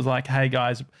council and was like, hey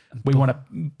guys, we want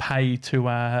to pay to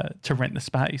rent the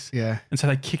space. Yeah. And so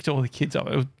they kicked all the kids off.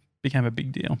 It became a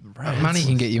big deal. Money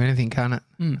can get you anything, can't it?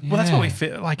 Well, that's what we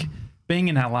feel like. Being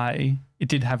in LA, it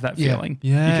did have that Yeah. feeling.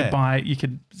 Yeah. You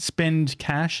could spend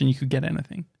cash and you could get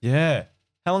anything. Yeah.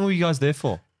 How long were you guys there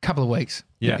for? Couple of weeks.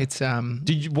 Yeah. It's Did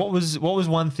you, what was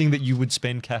one thing that you would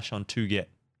spend cash on to get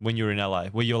when you were in LA,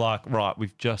 where you're like, right,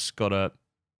 we've just got to,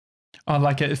 Oh,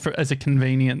 like as a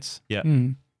convenience. Yeah.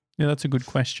 Yeah, that's a good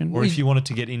question. Or if you wanted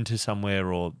to get into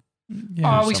somewhere or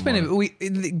Yeah. Oh, we spent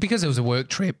because it was a work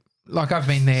trip. Like I've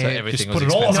been there. So everything Just was put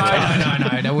it all on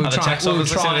expensive. No. We were Are the tax trying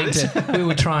office listening to to. We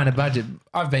were trying to budget.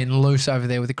 I've been loose over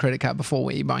there with a credit card before,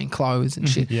 where you're buying clothes and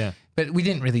shit. yeah. But we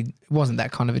didn't really. It wasn't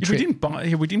that kind of a We trip.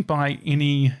 didn't buy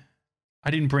any.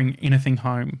 I didn't bring anything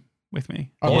home with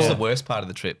me. What was the worst part of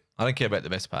the trip? I don't care about the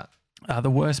best part. The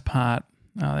worst part.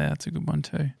 Oh, yeah, that's a good one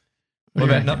too. What do you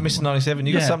about reckon? Mr. 97?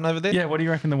 You got something over there? Yeah, what do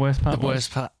you reckon the worst part The was?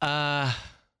 worst part. I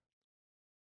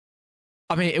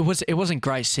mean, it wasn't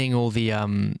great seeing all the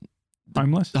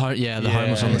Homeless? the homeless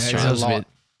on the Yeah, street. there's a It was lot.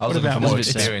 I was What looking about for more was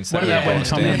it- experience. What than about I when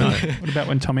Tommy and understand. I? What about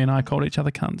when Tommy and I called each other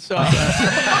cunts?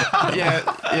 yeah,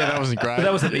 that wasn't great. But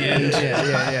that was at the end.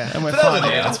 Yeah. And we're But fine.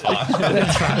 that's fine.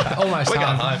 That's right. Almost We're going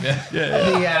home. home, yeah.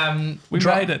 The We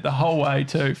made it the whole way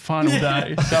to final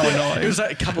day. So annoying. It was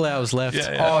like a couple hours left.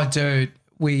 Yeah. Oh, dude.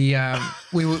 We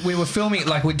were filming,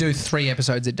 like we'd do 3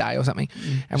 episodes a day or something,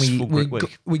 and full week.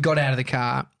 we got out of the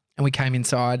car and we came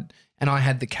inside, and I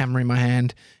had the camera in my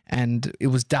hand, and it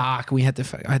was dark. I had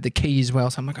the key as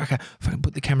well, so I'm like, okay, if I can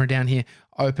put the camera down here,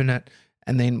 open it,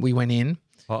 and then we went in,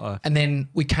 and then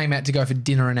we came out to go for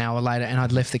dinner an hour later, and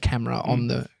I'd left the camera on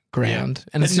the ground,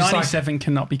 and But it's just like, 97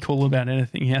 cannot be cool about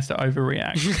anything. He has to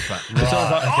overreact. Right, So I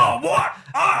was like, okay. oh, what?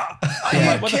 Are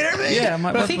you kidding me? Yeah, I'm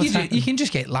like, but I think what's happening? you can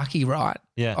just get lucky, right?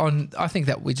 Yeah. I think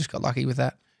that we just got lucky with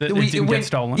that. That it We- didn't get went,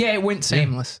 stolen? Yeah, it went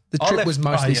seamless. The I trip left- was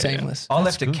mostly yeah. seamless. I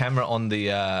left a camera on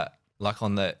the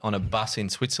on a bus in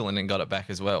Switzerland and got it back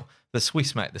as well. The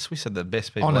Swiss are the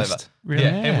best people Honest. ever. Really?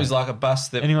 Yeah, it was like a bus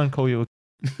that Anyone call you a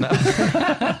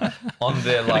on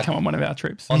the Gonna like come on one of our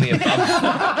trips. on the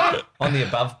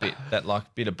above bit, that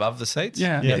like bit above the seats.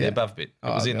 Yeah. the above bit. It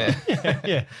was in there.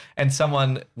 yeah. And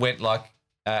someone went like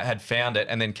had found it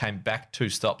and then came back 2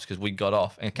 stops because we got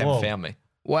off and came Whoa. and found me.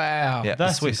 Wow. Yeah,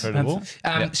 That's the Swiss. incredible.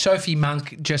 Sophie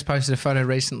Monk just posted a photo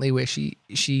recently where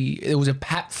it was a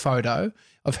PAP photo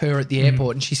of her at the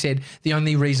airport, and she said the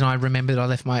only reason I remembered I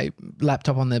left my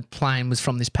laptop on the plane was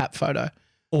from this PAP photo.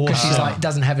 Because she's like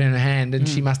doesn't have it in her hand, and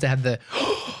she must have had the.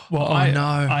 Well,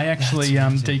 I actually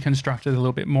deconstructed a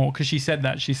little bit more because she said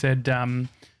that. She said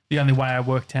the only way I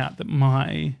worked out that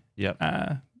my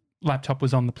laptop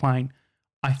was on the plane.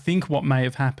 I think what may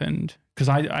have happened, because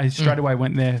I straight away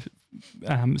went there,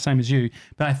 same as you,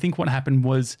 but I think what happened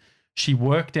was she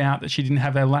worked out that she didn't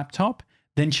have her laptop.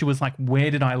 Then she was like, where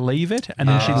did I leave it? And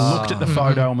then she looked at the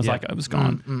photo and was like, it was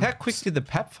gone. How quick did the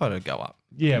PAP photo go up?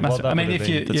 Yeah, well, I mean, if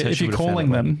you're calling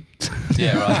them,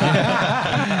 Yeah,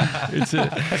 right.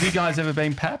 have you guys ever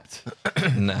been papped?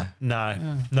 No.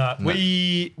 No.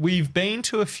 We've been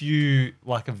to a few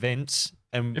like events,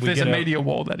 and If we there's get a media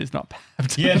wall that is not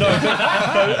papped. Yeah, no,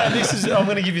 and this is, I'm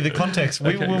going to give you the context.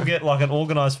 We will get like an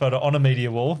organised photo on a media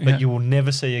wall that you will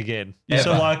never see again. Ever.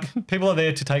 So like people are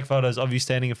there to take photos of you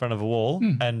standing in front of a wall,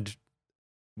 and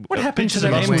What happened to pictures the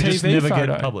of us will just MTV never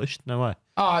photo? get published. No way.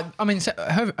 I mean, so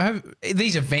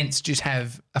these events just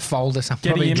have a folder something.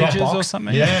 Getty Probably Images Dropbox. or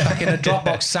something? Like in a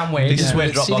Dropbox somewhere. This is where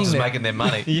it's Dropbox sitting is there. making their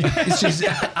money. It's just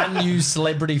unused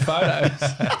celebrity photos.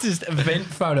 Just event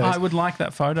photos. I would like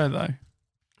that photo though.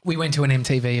 We went to an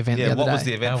MTV event the Yeah, other what day. was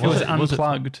the event? It was Was it-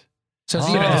 unplugged. So it's,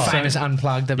 you know, the Oh. famous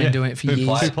Unplugged. They've been Yeah. doing it for Who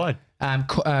years. played? Who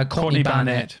played? Courtney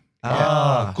Barnett.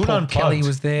 Ah, good Paul unplugged. Kelly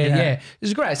was there. Yeah. Yeah. It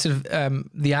was great. Sort of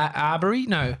the Arbory.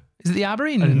 No. Is it the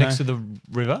Arbory? Next to the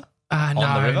river. No,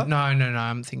 the river? no.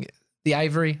 I'm thinking the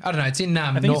Avery. I don't know. It's in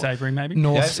I think it's Avery maybe.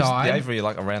 north Yeah, it's side. the Avery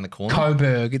like around the corner.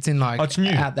 Coburg. It's in like Oh, it's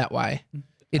new. out that way.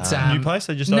 It's New place?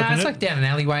 They just no, opened it's it? like down an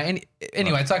alleyway. And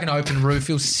anyway, it's like an open roof.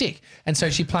 It was sick. And so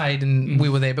she played, and we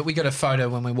were there, but we got a photo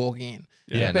when we're walking in.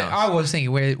 Yeah, But nice. I was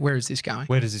thinking, where is this going?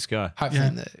 Where does this go? Hopefully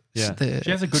in Yeah. the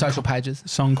She has a good social pages.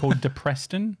 Song called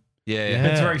Depreston. Yeah, Yeah.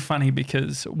 It's very funny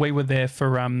because we were there for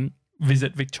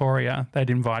Visit Victoria. They'd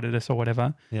invited us or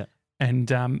whatever. Yeah. And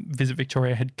Visit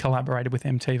Victoria had collaborated with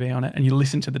MTV on it. And you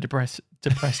listen to the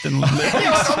Depreston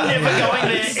lyrics. I'm never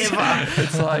going there ever.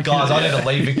 It's like, Guys, I need to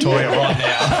leave Victoria right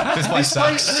now. This place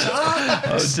sucks.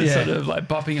 I was just sort of like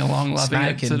bopping along, loving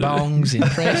it. Smoking Sort of, bongs in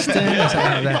Preston or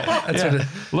something like that. That's sort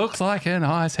of looks like a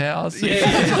nice house.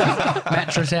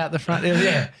 mattress out the front.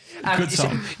 Yeah. Good so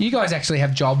song. you guys actually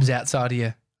have jobs outside of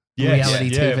your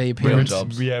reality TV Real appearance.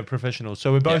 jobs. Yeah, professionals.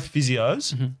 So we're both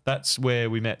physios. That's where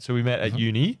we met. So we met at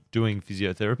uni doing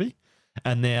physiotherapy,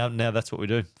 and now that's what we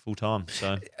do full time.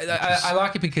 So I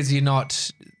like it because you're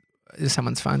not.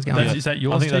 Someone's phone's going. Is that I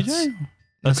yours, think TJ?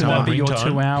 that's Could my that be your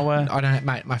ringtone. 2 hour? I don't,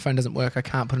 mate. My phone doesn't work. I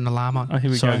can't put an alarm on. Oh,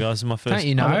 here we Sorry, go. guys, this is my first. Don't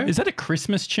you know? Is that a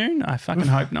Christmas tune? I fucking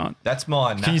hope not. That's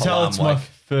my Can you nap tell alarm. it's my Like,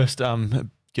 first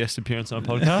guest appearance on a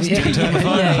podcast? Yeah, Didn't turn the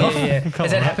phone off. yeah. Come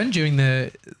Has that on, happened during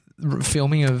the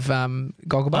filming of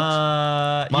Gogglebox?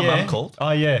 My mum called.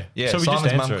 Oh, yeah. Yeah, So we Simon's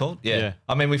just mum answer it. called. Yeah.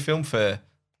 I mean, we filmed for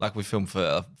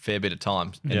a fair bit of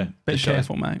time. and Yeah. Be the show-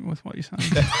 careful, mate, with what you're saying.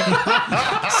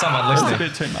 Someone It's a listening.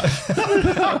 bit too much.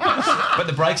 But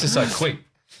the breaks are so quick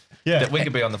Yeah. that we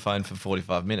could be on the phone for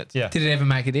 45 minutes. Yeah. Did it ever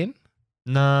make it in?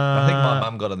 No. I think my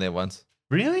mum got on there once.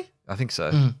 Really? I think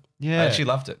so. Yeah. And she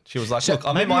loved it. She was like, So look,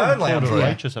 I'm Maybe in my you're own lounge Porter room.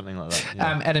 H or something like that.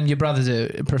 Yeah. Adam, your brother's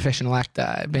a professional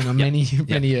actor, been on many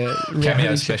reality Cameo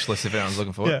shows. specialist if anyone's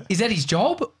looking for it. Is that his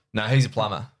job? No, he's a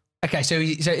plumber. Okay, so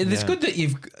it's good that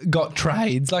you've got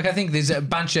trades. Like, I think there's a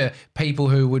bunch of people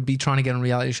who would be trying to get on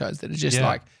reality shows that are just Yeah.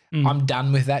 like, I'm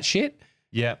done with that shit.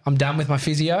 Yeah. I'm done with my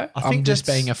physio. I think I'm just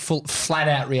that's- being a flat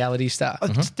out reality star.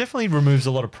 It definitely removes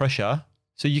a lot of pressure.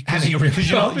 So you Having a real because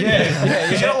you're not, job.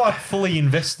 because you're not like fully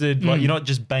invested. Like you're not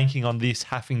just banking on this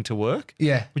having to work.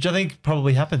 Yeah. Which I think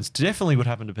probably happens. Definitely would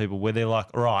happen to people where they're like,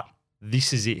 all right,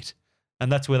 this is it,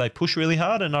 and that's where they push really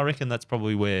hard. And I reckon that's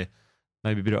probably where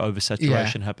maybe a bit of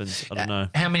oversaturation happens. I don't know.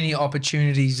 How many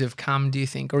opportunities have come, do you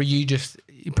think? Or are you just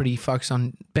pretty focused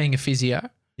on being a physio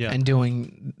and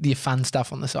doing the fun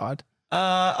stuff on the side?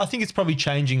 I think it's probably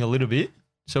changing a little bit.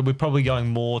 So we're probably going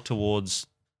more towards.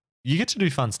 You get to do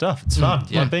fun stuff. It's fun.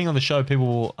 yeah. Like being on the show, people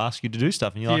will ask you to do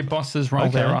stuff, and you're Your like, bosses roll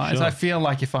okay, their eyes. sure. I feel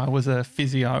like if I was a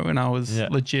physio and I was Yeah.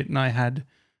 legit and I had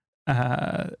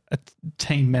a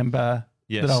team member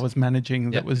yes, that I was managing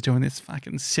that Yep. was doing this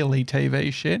fucking silly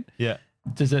TV shit, yeah.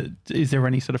 is there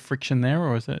any sort of friction there,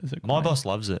 or is it My quite- boss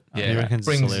loves it. Yeah. He reckons it's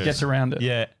Brings- hilarious. gets around it?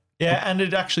 Yeah. Yeah, and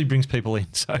it actually brings people in.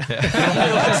 So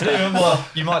Well,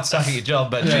 you might suck at your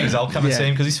job, but geez, I'll come and Yeah. see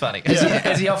him because he's funny.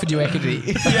 Has he offered you equity?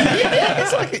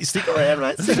 it's like stick around,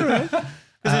 mate. Stick around. Because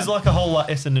there's like a whole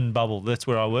Essendon bubble. That's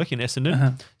where I work in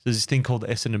Essendon. So there's this thing called the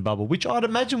Essendon bubble, which I'd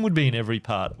imagine would be in every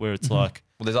part where it's like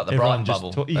Well, there's like the everyone Brighton just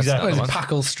bubble. talk- That's exactly. another There's one.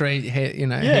 Puckle Street, yeah,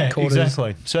 headquarters.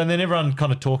 exactly. So and then everyone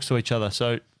kind of talks to each other.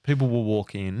 So people will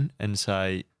walk in and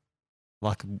say,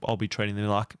 like, I'll be treating them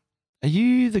like, "Are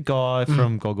you the guy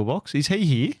from Gogglebox? Is he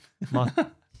here?" I'm like,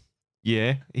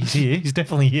 "Yeah, he's here. He's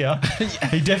definitely here.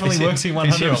 He definitely He's works in here-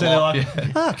 he's here a 100%." They're lot,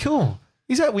 like, "Ah, cool.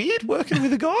 Is that weird working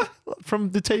with a guy from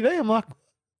the TV?" I'm like,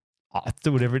 "I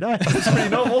do it every day. It's pretty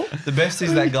normal." The best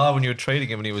is that guy when you were treating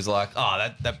him and he was like, oh,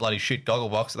 that bloody shit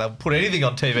Gogglebox. They'll put anything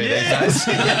on TV these days.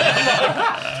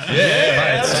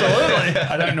 Yeah, absolutely.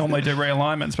 I don't normally do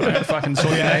realignments, but I fucking saw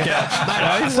your neck out.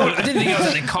 I didn't think I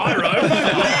was in Cairo.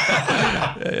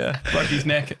 Yeah, broke his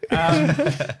neck.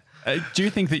 Do you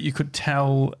think that you could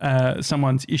tell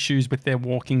someone's issues with their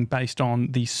walking based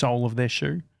on the sole of their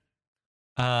shoe?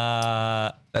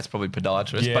 That's probably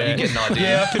podiatrist, Yeah. but you get an idea.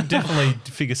 Yeah, I could definitely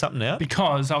figure something out.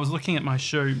 Because I was looking at my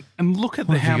shoe and look at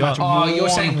What how have you much. got? Oh, you're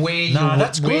worn- saying where, No,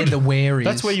 that's where good. the wear is.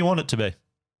 That's where you want it to be.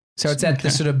 So it's at the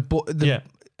sort of. Yeah.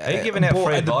 Are you giving out free at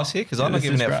the- advice here? Because I'm not This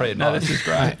giving is out free great. No, advice. this is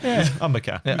great. Yeah, I'm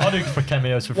okay. I do for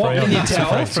cameos for free. What I'll can do you it for tell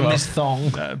free as from well. this thong?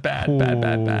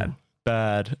 Bad.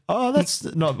 Bad. Oh, that's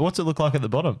not. What's it look like at the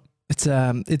bottom?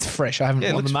 It's fresh. I haven't Yeah,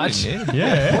 it worn looks them much. pretty new.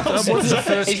 Yeah. What's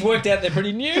that? He's worked out they're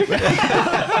pretty new.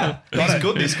 He's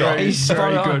good, this guy. He's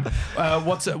Very spot on.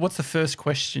 good. What's the first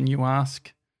question you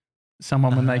ask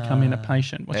someone when they come in, a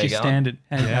patient? What's How you your going? standard?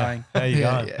 How you Yeah. going? How you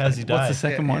Yeah, going? yeah. How's your day? What's the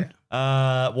second one?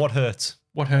 What hurts?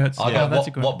 What hurts? I Oh, got that's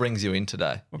a good what one. brings you in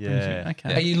today? What brings you- Yeah.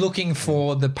 Okay. Are you looking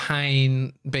for the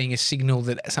pain being a signal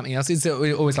that something else? Is it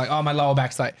always like, oh, my lower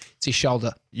back's like, it's your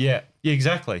shoulder. Yeah. Yeah.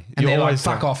 Exactly. And they're like, always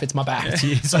fuck off, it's my back.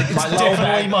 It's like, My it's lower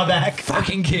definitely back. my back.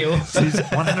 Fucking kill. It's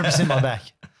 100% my back.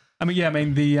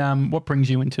 The what brings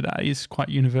you in today is quite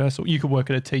universal. You could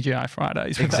work at a TGI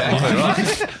Fridays. with that Exactly one.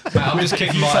 right. Mate, I'm just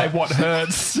keeping You say my. what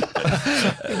hurts.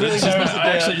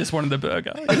 I actually just wanted the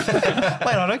burger. Wait,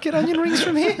 I don't get onion rings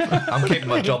from here. I'm keeping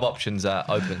my job options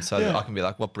open so that I can be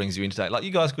like, what brings you in today? Like,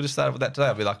 you guys could have started with that today.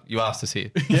 I'll be like, you asked us here.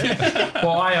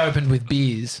 Well, I opened with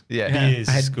beers. Yeah. Beers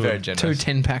I had is good. Very Two generous.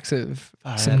 10-packs of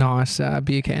some nice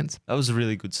beer cans. That was a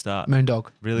really good start. Moondog.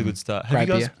 Really good start. Have Great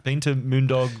you guys beer. been to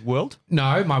Moondog World?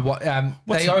 No, my What's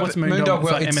Moondog Moondog?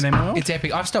 World. It's like M&M World? It's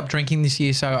epic. I've stopped drinking this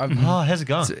year, so I've, Oh, how's it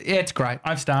going? it's great.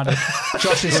 I've started.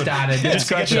 Josh has started. Just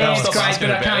to get yeah, your it's stop great, asking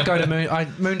but I about can't it. go to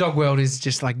Moondog World is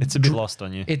just like It's a bit lost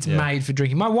on you. It's Yeah. made for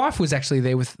drinking. My wife was actually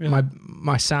there with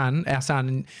my son, our son,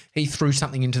 and he threw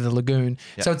something into the lagoon.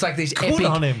 So it's like this Good epic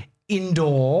on him.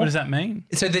 indoor. What does that mean?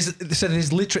 So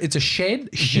there's literally, it's a shed,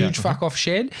 huge fuck off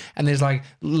shed, and there's like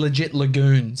legit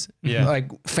lagoons, Yeah. like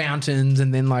fountains,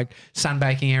 and then like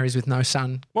sunbaking areas with no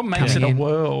sun. What makes it coming a in.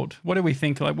 world? What do we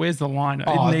think? Like, where's the line?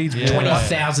 Oh, It needs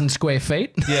 20,000 square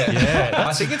feet. Yeah.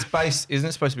 I think it's based, isn't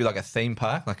it supposed to be like a theme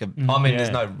park? Like a, I mean, there's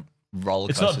no roller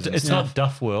It's coasters. not. It's not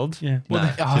Duff World. Yeah.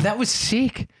 Oh, that was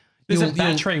sick. There's a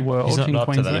battery world He's not in up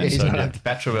to that Queensland. episode not yet. up to-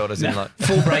 Battery world is in like.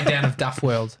 Full breakdown of Duff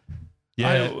World.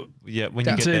 Yeah, when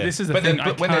you get See, there. this is the But, thing.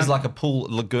 but when I there's can't- like a pool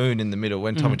lagoon in the middle,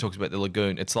 when Tommy talks about the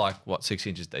lagoon, it's like what 6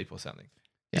 inches deep or something.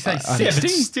 you say I- I- yeah, but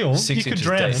 16? still, 6 you could inches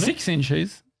drown deep. in it. 6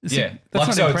 inches. Yeah. That's Like,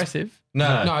 not so it's- impressive.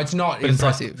 No, it's not But it's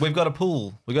like, impressive. we've got a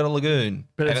pool, we've got a lagoon,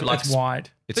 But and it's wide.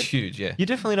 It's huge, yeah. You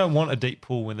definitely don't want a deep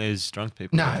pool when there's drunk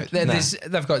people. No, around.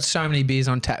 they've got so many beers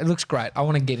on tap. It looks great. I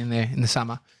want to get in there in the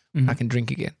summer. I can drink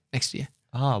again next year.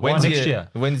 Ah, why next year?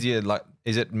 When's your like?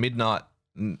 Is it midnight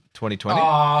 2020?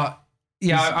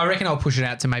 Yeah, I reckon I'll push it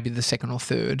out to maybe the second or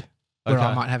third, where I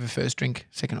Okay. might have a first drink,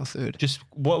 second or third. Just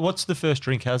what's the first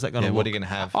drink? How's that going to yeah, look? what are you gonna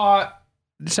have?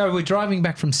 So we're driving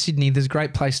back from Sydney. There's a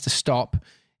great place to stop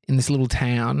in this little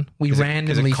town. We Is it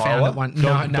randomly found Kiowa? it one.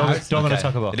 Dog no, on it's, a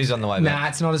tucker box. It is on the way nah, back.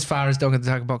 it's not as far as Dog at the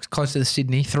Tucker Box. Close to the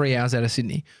Sydney, 3 hours out of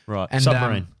Sydney. Right. And,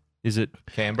 Submarine. Is it?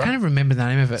 I Canberra. can't remember the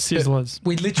name of it. but Sizzlers.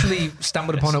 We literally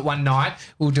stumbled upon it one night.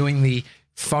 We were doing the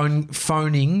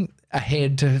phoning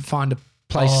ahead to find a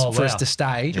place Oh, for us wow. to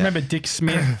stay. Do you remember Dick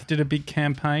Smith did a big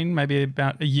campaign maybe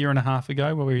about a year and a half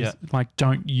ago where he was like,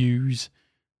 don't use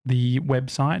the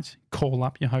website, call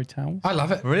up your hotel. I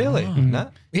love it. Really? No.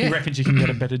 Yeah. He reckons you can get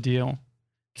a better deal.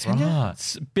 Right.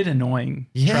 It's a bit annoying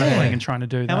Yeah. traveling and trying to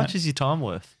do that. How much is your time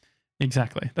worth?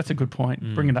 Exactly. That's a good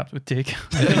point. Bring it up with Dick.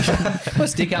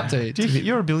 What's Dick up to?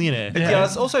 You're a billionaire. Yeah.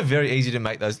 It's also very easy to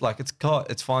make those. Like,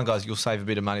 it's fine, guys. You'll save a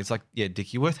bit of money. It's like, yeah,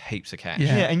 Dick, you're worth heaps of cash.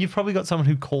 Yeah. Yeah, and you've probably got someone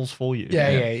who calls for you.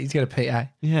 Yeah. He's got a PA.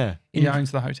 Yeah. He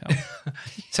owns the hotel.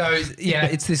 So yeah,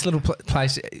 it's this little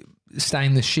place. Stay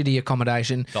in the shitty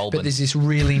accommodation, Goulburn. but there's this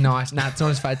really nice. No, it's not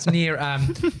as far. It's near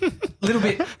little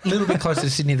bit closer to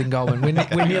Sydney than Goulburn. We're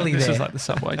nearly This there. is like the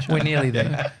subway chain. We're nearly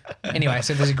there. Anyway,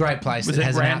 so there's a great place Was that it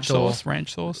has an ranch outdoor, sauce?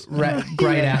 Ranch sauce?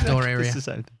 great outdoor area. It's the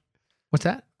same. What's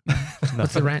that?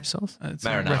 What's the ranch sauce? It's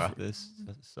Marinara.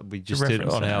 We just did it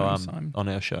reference on to our Aaron Simon. on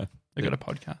our show. They got a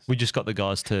podcast. We just got the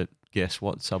guys to guess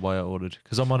what Subway I ordered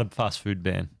because I'm on a fast food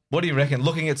ban. What do you reckon?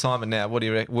 Looking at Simon now, what do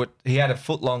you reckon? He had a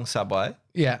foot-long Subway,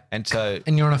 Yeah. and so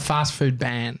And you're on a fast food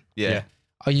ban. yeah.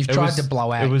 Oh, you've It tried was- to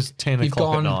blow out. It was 10 You've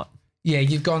o'clock gone- at night. Yeah,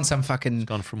 you've gone some fucking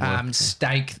gone from work,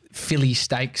 steak, Philly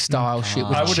steak style shit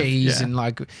with I would've- cheese yeah. and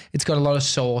like it's got a lot of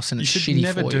sauce and You it's should shitty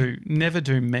never for you. never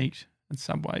do meat at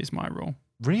Subway is my rule.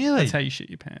 Really? That's how you shit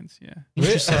your pants. Yeah.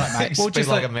 Interesting. All right, mate. Well, Well, just just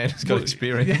like like- a man who's got well,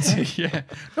 experience. Yeah.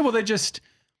 No, well, they're just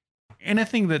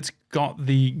anything that's got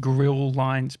the grill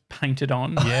lines painted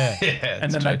on. Yeah.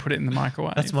 And then they put it in the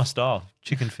microwave. That's my style.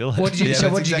 Chicken fillet. What did you? Yeah, so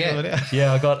that's what did you exactly get? what it is.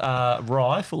 Yeah, I got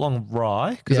rye, foot-long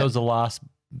rye, because Yeah. that was the last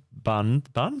bun,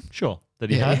 sure, that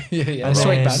he had. Yeah. And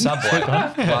Sweet then bun. Subway.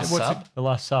 Last What's sub. it? The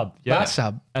last sub. Yeah. Bar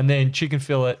sub. And then chicken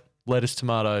fillet, lettuce,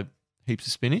 tomato, heaps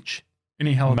of spinach.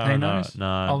 Any jalapenos? Marinara, no.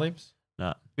 Olives?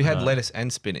 No. We had no. lettuce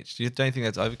and spinach. Do you don't think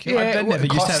that's overkill? Yeah, don't never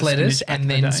it used to costs have lettuce spinach back and in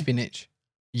the then day. spinach.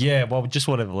 Yeah, well, just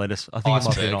whatever lettuce. I think it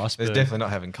might be an iceberg. There's definitely not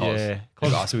having cos. Yeah, There's cos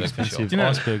is too iceberg for sure. expensive. Do you know-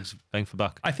 Icebergs, bang for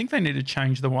buck. I think they need to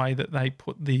change the way that they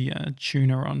put the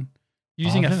tuna on.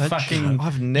 Using I've a never had fucking. tuna.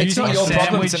 I've never It's not a your problem.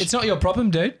 sandwich. It's not your problem,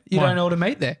 dude. You Why? don't order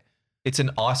meat there. It's an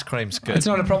ice cream skirt. It's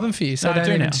not a problem for you, so No, I don't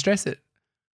do even now. stress it.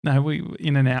 No, we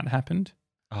In and Out happened,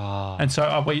 Oh, and so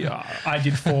I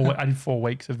did 4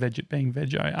 weeks of being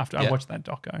veggie after I Yeah. watched that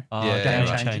doco. Yeah, Game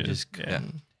right. Changers. Yeah. Yeah.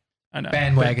 I know.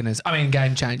 Bandwagoners. I mean,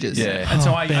 game changers. Yeah. And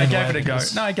so I gave it a go.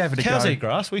 bandwagoners. No, I gave it a cows go. eat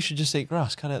grass. We should just eat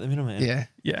grass. Cut out the middleman. Yeah.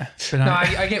 Yeah. But No,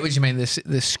 I get what you mean. The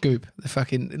scoop, the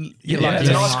fucking. You like yeah, it's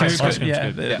an yeah, ice cream scoop, scoop.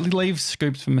 yeah, scoop. leave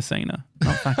scoops for Messina,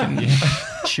 not fucking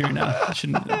tuna.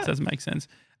 That doesn't make sense.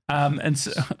 And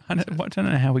so, I don't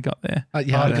know how we got there.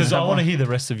 Yeah, Because don't I know. want to hear the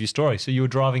rest of your story. So you were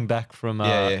driving back from.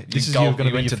 Yeah. This is Gold- going to you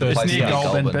be went your to the first. place It's near Yeah,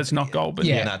 Goulburn, Goulburn. but it's not Goulburn.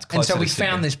 Yeah, no, it's and closer so to we Sydney.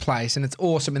 found this place, and it's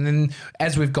awesome. And then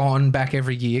as we've gone back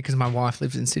every year, because my wife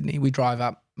lives in Sydney, we drive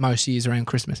up most years around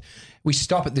Christmas. We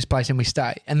stop at this place and we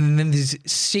stay. And then this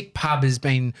sick pub has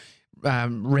been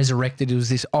resurrected. It was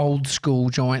this old school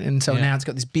joint, and so now it's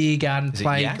got this beer garden, Is it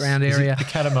playground Yass? area. The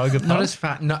Catamoga pub. Not as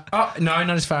far. No, not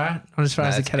as far. Not as far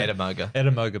as That's the cat. Edamoga.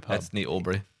 Edamoga pub. That's near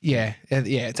Albury. Yeah,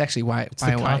 it's actually way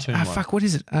the away. cartoon one. Fuck, what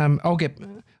is it? I'll get.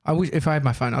 I wish if I had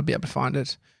my phone, I'd be able to find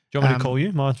it. Do you want me to call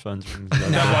you? My phone's ringing. No,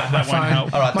 that won't phone-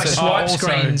 help. All right, My so- swipe also-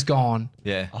 screen's gone.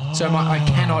 Yeah. So I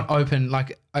cannot open,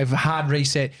 like, I've hard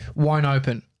reset, won't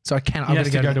open. So I can't. You I've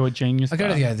have got to go to a genius. I go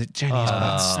to bar. the genius.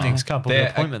 That stinks. Can't book There-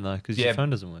 an appointment though because yeah. your phone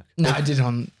doesn't work. No, I did it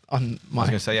on my. I was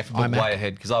going to say you have to book iMac. way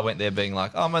ahead because I went there being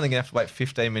like, oh, I'm only going to have to wait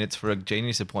 15 minutes for a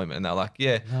genius appointment. And they're like,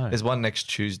 yeah, No. there's one next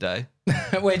Tuesday.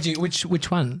 Where'd you? Which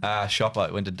one?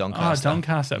 Shoppo went to Oh, Doncaster.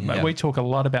 Doncaster. But Yeah. we talk a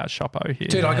lot about Shoppo here.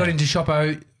 Dude, I got into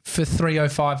Shoppo for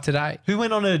 305 today. Who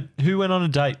went on a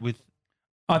date with?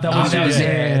 Oh, that Oh, was that was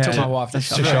yeah. I took my wife to To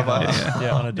shop. Shopper.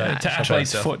 Yeah, on a date. To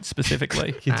athlete's foot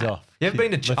specifically. Kids off. You ever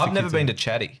been to? Left I've the never kids been in. to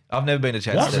Chatty. I've never been to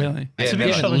Chatty. What, really? Yeah, It's the never.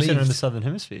 biggest shopping centre in the lived. Southern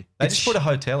Hemisphere. They just put a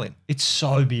hotel in. It's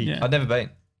so big. Yeah. I've never been.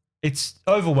 It's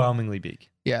overwhelmingly big.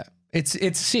 Yeah. It's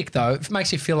sick though. It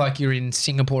makes you feel like you're in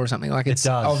Singapore or something. Like it's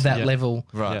does, of that yeah. level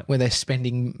Right. Yeah. where they're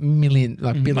spending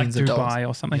Like billions of dollars. Dubai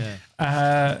or something.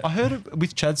 Yeah. I heard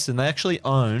with Chadston, they actually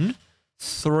own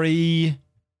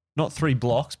not three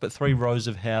blocks, but 3 rows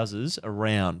of houses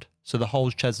around. So the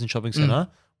whole Chadston shopping centre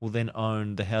will then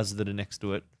own the houses that are next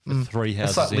to it for 3 houses.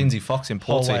 It's like in. Lindsay Fox in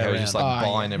Whole Portsea, way who's just like around.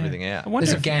 Oh, buying yeah. everything out. I wonder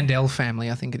There's a if- Gandel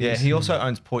family, I think it Yeah, is. he also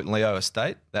owns Point Leo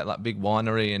Estate, that like big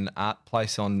winery and art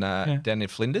place on down in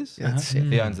Flinders. Yeah, that's sick.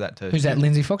 He owns that too. Who's that?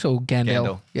 Lindsay Fox or Gandel?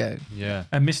 Gandel. Yeah. Yeah.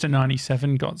 And Mr.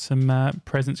 97 got some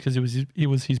presents because it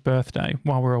was his birthday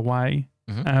while we were away.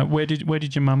 Where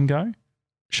did your mum go?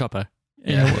 Shopper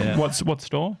Yeah. What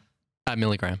store? at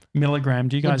Milligram. Milligram.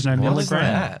 Do you guys know What is Milligram?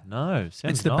 that? No, sounds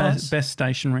It's the nice. best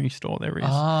stationery store there is.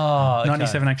 Ah, okay.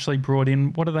 97 actually brought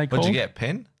in, what are they called? What'd you get?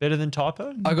 Pen? Better than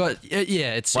typo? I got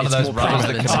it's One of it's those more rubbers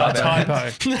prominent that than can rub typo.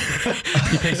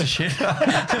 Typo. You piece of shit.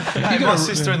 Hey, my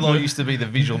sister-in-law used to be the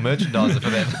visual merchandiser for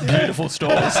them. Beautiful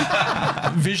stores.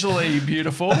 Visually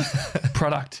beautiful.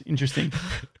 Product interesting.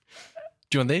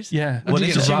 Do you want these? Yeah. What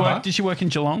is it? Did she work in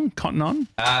Geelong? Cotton On?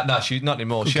 No, she's not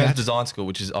anymore. She Okay. has design school,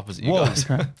 which is opposite you Whoa. guys.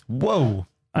 Okay. Whoa.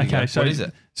 Okay. So What is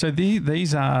it? So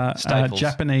these are Staples.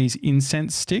 Japanese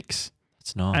incense sticks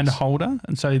That's nice. and a holder.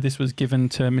 And so this was given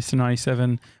to Mr.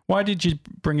 97. Why did you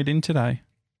bring it in today?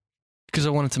 Because I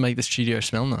wanted to make the studio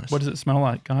smell nice. What does it smell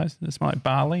like, guys? Does it smell like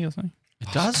barley or something? It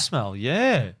does smell,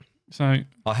 yeah. So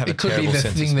I have a It could be terrible the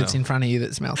sense of thing that's smell. in front of you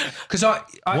that smells. Because I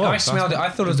Whoa, smelled it. I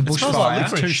thought it was a It smells like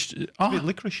bushfire. licorice. It's a oh, bit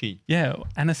licoricey. yeah,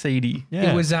 aniseedy.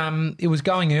 Yeah. It was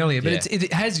going earlier, but Yeah.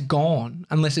 it has gone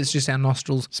unless it's just our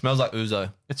nostrils. Smells like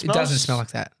ouzo. It doesn't smell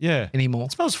like that Yeah. anymore.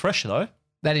 It smells fresh though.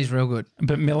 That is real good.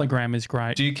 But Milligram is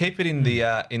great. Do you keep it in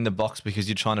the box because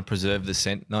you're trying to preserve the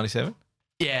scent? 97.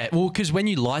 Yeah, well, because when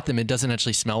you light them, it doesn't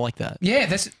actually smell like that. Yeah,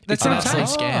 that's It's what an I'm saying.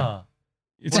 absolute scam. Ah.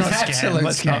 It's Well, not a it's scam. absolute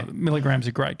Let's scam. not. Milligram's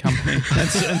a great company.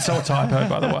 and so typo,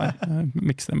 by the way.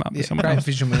 Mix them up Yeah, with someone great else.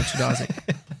 visual merchandising.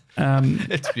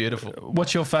 It's beautiful.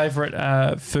 What's your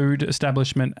favourite food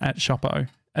establishment at Shoppo,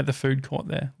 at the food court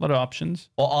there? A lot of options.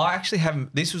 Well, I actually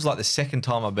haven't. This was like the second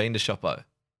time I've been to Shoppo.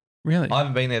 Really? I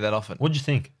haven't been there that often. What'd you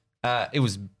think? It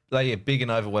was big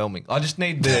and overwhelming. I just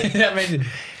need the. I mean, Do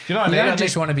you know what I you mean? don't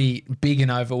just want to be big and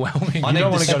overwhelming. I You need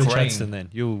don't want the to go to screen. Chadston then.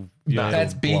 You'll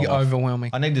That's big blow off.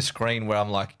 overwhelming. I need the screen where I'm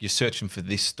like, you're searching for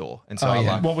this store, and so Oh, I'm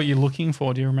yeah. like, What were you looking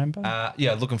for? Do you remember?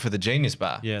 looking for the Genius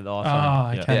Bar. Yeah, the iPhone.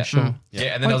 Ah, Yeah. okay, Yeah. sure. Yeah,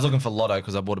 and then I was looking for Lotto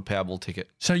because I bought a Powerball ticket.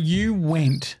 So you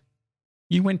went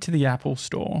to the Apple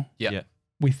store Yeah. Yeah.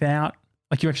 without,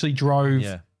 like you actually drove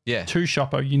Yeah. Yeah. to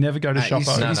Shoppo. You never go to He's,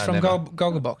 Shoppo. No, he's no, from never.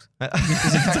 Gogglebox.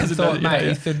 He's a fucking Does it- thought, yeah, mate. yeah.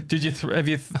 He thought- Did you have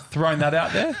you thrown that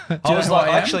out there? Do you I know was who like, I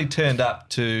am? actually turned up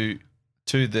to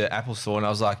the Apple store and I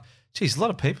was like, geez, a lot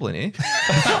of people in here.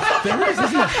 There is,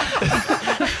 isn't it?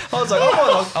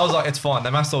 I was like, it's fine.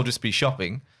 They must all just be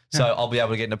shopping, so I'll be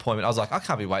able to get an appointment. I was like, I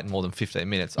can't be waiting more than 15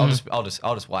 minutes. I'll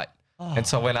just wait. And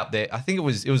so I went up there. I think it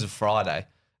was a Friday,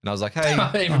 and I was like,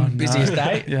 hey, even busiest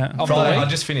day. Yeah. Of the Friday. I week.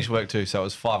 just finished work too, so it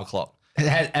was 5 o'clock.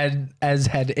 As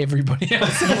had everybody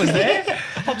else that was there.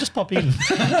 I'll just pop in.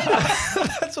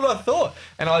 That's what I thought.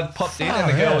 And I popped in, and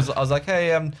the girl I was like,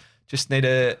 hey, just need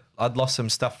I'd lost some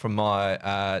stuff from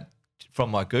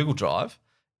my Google Drive.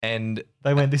 And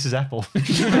They went, this is Apple. no,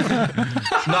 so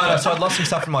I'd lost some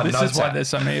stuff from my This notes is why app. there's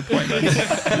so many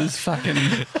appointments. There's fucking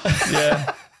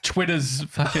Twitter's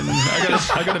fucking.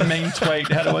 I got a mean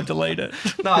tweet. How do I delete it?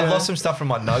 No, I lost some stuff from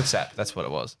my notes app. That's what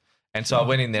it was. And so I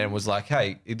went in there and was like,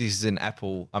 hey, this is an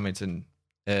Apple, it's an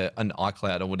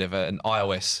iCloud or whatever, an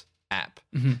iOS app.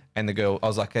 And the girl, I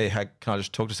was like, hey, can I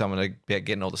just talk to someone about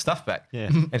getting all the stuff back?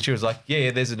 Yeah. And she was like, yeah,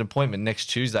 there's an appointment next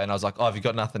Tuesday. And I was like, oh, have you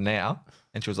got nothing now?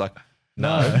 And she was like,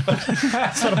 no.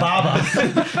 It's not a barber.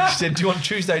 She said, do you want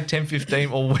Tuesday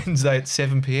 10:15 or Wednesday at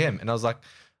 7 p.m.? And I was like,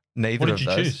 neither What did of you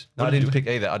those. choose? No, What I did didn't you- pick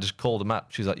either. I just called them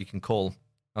up. She's like, you can call.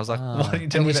 I was like, why didn't you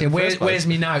tell And me you that said, in the first place? where's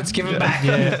me notes? Give them back.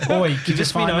 Yeah. Oi, could you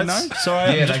Just find me the notes. notes? Sorry,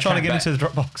 Yeah, I'm they just trying to came get into the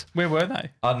Dropbox. Where were they?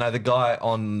 I don't know, the guy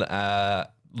on the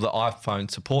iPhone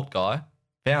support guy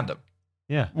found him.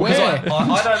 Yeah. Where?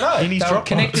 I don't know. In his They were Dropbox.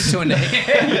 connected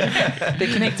to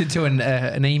they're connected to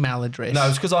an email address. No,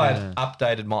 it's because I had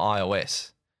updated my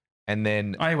iOS. And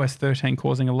then, iOS 13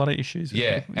 causing a lot of issues. with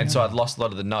yeah. people, And so I'd lost a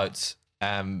lot of the notes,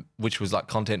 which was like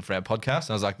content for our podcast.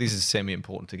 And I was like, this is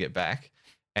semi-important to get back.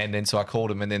 And then so I called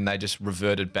them and then they just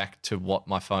reverted back to what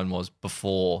my phone was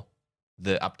before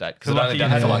the update because So I'd lucky only you done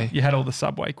it had, for all, like you had all the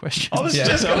Subway questions. I was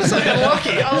just going to say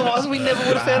lucky. Otherwise, we never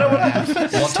would have found out what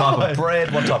happened. what type of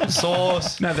bread, what type of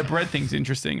sauce. No, the bread thing's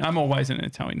interesting. I'm always an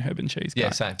Italian herb and cheese guy. Yeah,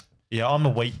 same. Yeah, I'm a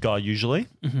wheat guy usually,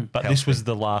 but this was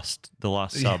the last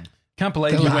sub. Can't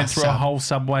believe The you went last through a sub. whole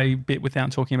Subway bit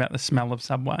without talking about the smell of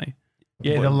Subway.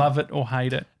 You either love it or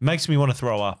hate it. Makes me want to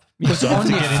throw up. It's on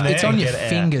your, get in there it's on and your get out.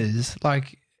 fingers.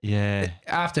 Like Yeah.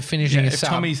 after finishing Yeah, a if sub,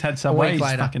 Tommy's had a Subway, week he's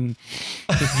later. fucking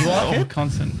you like it?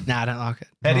 Constant. Nah, I don't like it.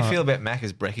 How do you feel about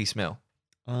Macca's brekkie smell?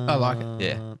 I like it.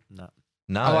 Yeah. No.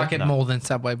 No, I like it no. more than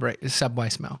Subway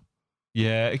smell.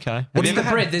 Yeah. Okay. What's you the ever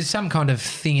had- bread? There's some kind of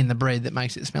thing in the bread that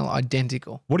makes it smell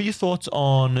identical. What are your thoughts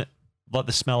on like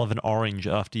the smell of an orange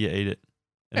after you eat it?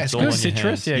 And Yeah, it's it's all good. on your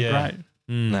Citrus, hands? yeah, great.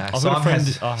 Nah, I've got Simon a friend.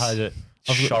 has I hate it.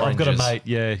 I've got a shoranges. mate.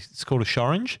 Yeah, it's called a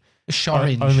shorange.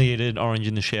 Orange. I only eat an orange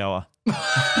in the shower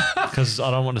because I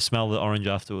don't want to smell the orange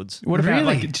afterwards. What about Really?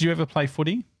 like? Did you ever play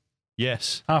footy?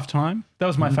 Yes. Half time. That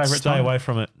was my favourite Stay time. away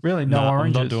from it. Really, no I'm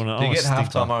oranges. not doing it. Do you Oh, get stinker.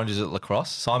 halftime oranges at lacrosse?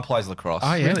 Simon plays lacrosse.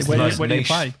 Oh, yeah. Really? It's Where the do most you niche.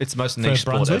 play? It's the most For niche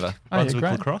sport Brunswick. ever. Oh, yeah, Brunswick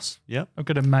great. lacrosse. Yep. I've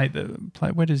got a mate that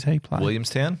played. Where does he play?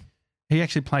 Williamstown. He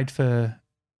actually played for.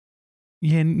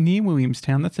 Yeah, near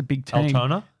Williamstown. That's a big team.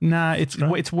 Altona. Nah, it's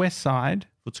Footscray? it's West Side.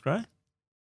 Footscray.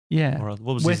 Yeah. Or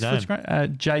what was West his name?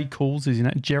 Footscray. Jay Cools is in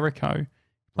it. Jericho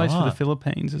plays for the Right.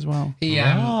 Philippines as well. He,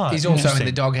 Right. he's also in Interesting.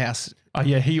 the doghouse. Oh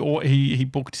yeah, he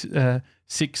booked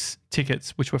 6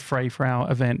 tickets which were free for our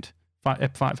event.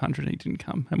 At 500, he didn't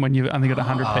come, and when you only got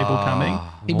 100 people coming,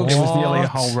 He books it was What? nearly a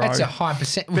whole row. That's a high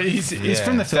percent. But he's Yeah,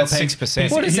 from the so that's Philippines. 6%.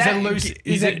 He's, What is he's that? a loose. Is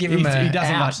he's that a- give him he's- a he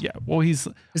doesn't out? like. Yeah. Well, he's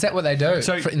Is that what they do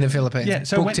So- in the Philippines? Yeah,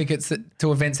 so book when- tickets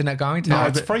to events they're not going to. No,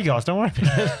 It's free, guys. Don't worry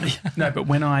about it. no. But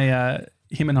when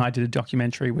him and I did a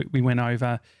documentary, we went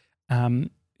over.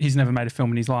 He's never made a film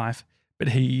in his life, but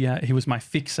he was my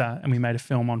fixer, and we made a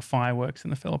film on fireworks in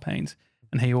the Philippines.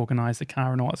 And he organised the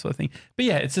car and all that sort of thing. But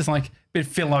yeah, it's just like a bit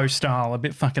philo style, a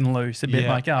bit fucking loose, a bit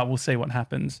Yeah. like, we'll see what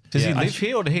happens. Does Yeah. he live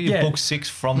here or did he Yeah. book 6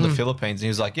 from the Philippines? And he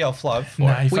was like, yeah, I'll fly for No,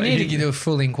 it. we need to do a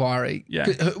full inquiry. Yeah.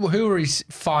 Who are his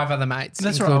 5 other mates?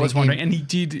 That's what I was including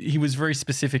wondering. And he was very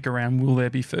specific around will there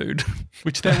be food,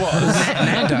 which there was.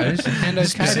 Nando's.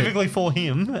 Nando's catered. Specifically for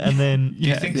him, and then Do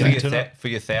you think for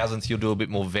your thousandth you'll do a bit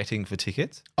more vetting for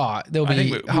tickets? Oh, they'll I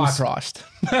think be we'll- high priced.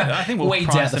 I think we'll Weeds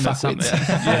price out the them at fuckwits.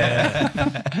 something. Yeah.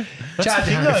 Charge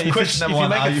No, $100. if Question number you one,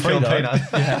 make are it you free, though, Filipino?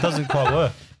 it doesn't quite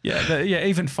work. Yeah,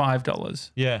 even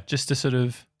 $5 Yeah. just to sort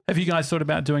of. Have you guys thought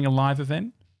about doing a live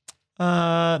event?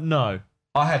 No.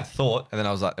 I had a thought and then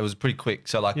I was like, it was pretty quick.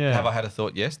 So like, Yeah. have I had a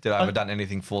thought? Yes. Did I ever done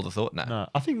anything for the thought? No. No.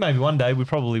 I think maybe one day we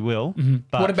probably will.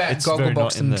 But What about it's very not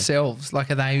Gogglebox in the- themselves? Like,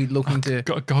 are they looking to?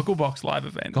 Got a Gogglebox live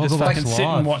event. Just Gogglebox fucking sit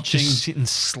and live. watching. Just sit and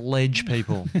sledge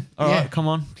people. All right, Yeah. come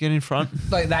on, get in front.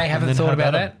 Like, they haven't then thought have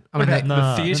about at 'em. that. I mean, What about No, the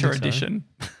I don't theatre think so. edition.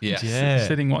 Yes. Yeah,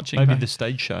 Sitting watching. maybe mate. the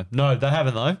stage show. No, they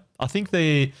haven't though. I think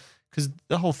they because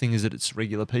the whole thing is that it's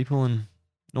regular people and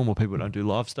normal people don't do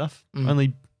live stuff.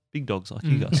 Only big dogs like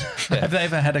you guys. Have they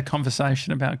ever had a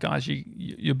conversation about guys?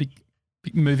 You'll be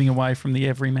moving away from the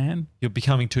everyman. You're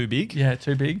becoming too big. Yeah,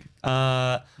 too big.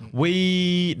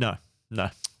 We no.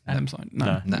 Adam's like,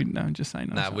 no, just say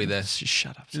no. Nah, we're there. Just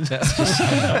shut up.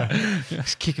 Yeah.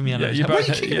 Just kicking me out. Yeah, of you the both.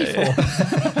 What are you kicking me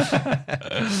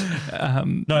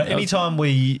for? No, anytime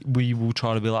we will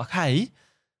try to be like, hey,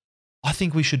 I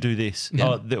think we should do this.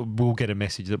 Yeah. We'll get a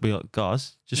message that we like,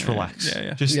 guys, just relax.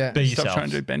 Yeah. Just Yeah. be Stop yourself. trying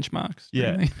to do benchmarks.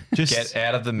 Yeah. Really. Just Get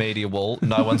out of the media wall.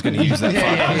 No one's going to use that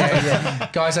phone.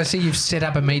 Guys, I see you've set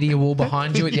up a media wall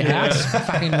behind you at your house.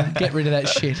 Fucking get rid of that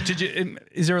shit. Did you?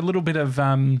 Is there a little bit of?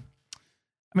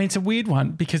 I mean, it's a weird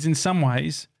one because in some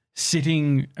ways,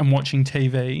 sitting and watching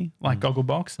TV like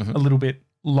Gogglebox, a little bit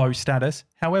low status.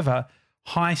 However,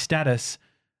 high status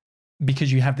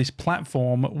because you have this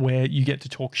platform where you get to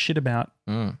talk shit about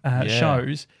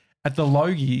shows. At the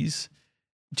Logies,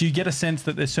 do you get a sense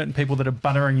that there's certain people that are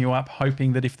buttering you up,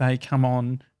 hoping that if they come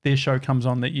on, their show comes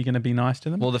on, that you're going to be nice to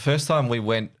them? Well, the first time we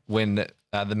went when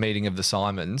the meeting of the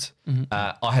Simons,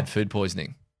 I had food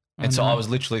poisoning. And so I was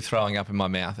literally throwing up in my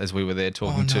mouth as we were there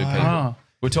talking to people. Oh.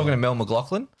 We're talking to Mel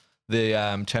McLaughlin,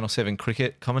 the Channel 7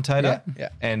 cricket commentator. Yeah.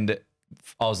 And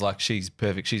I was like, she's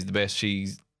perfect. She's the best.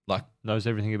 She's like, knows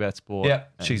everything about sport. yeah,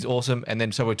 she's awesome. And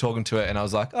then so we're talking to her and I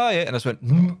was like, oh yeah. And I just went,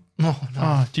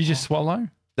 Oh, do you just swallow?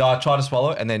 I tried to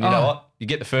swallow it. And then you know what? You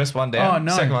get the first one down. Oh,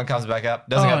 no. Second one comes back up.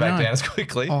 Doesn't Oh, go back no. down as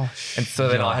quickly. Oh, and so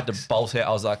then I had to bolt out.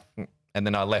 I was like, and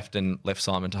then I left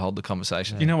Simon to hold the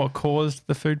conversation. Do you know what caused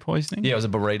the food poisoning? Yeah, it was a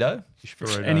burrito.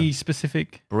 Any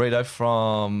specific? Burrito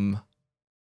from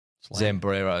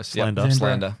Zambreros. Slander. Yep,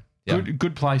 Slander. Yeah.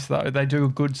 Good place though. They do a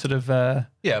good sort of.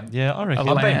 Yeah. Yeah, I reckon.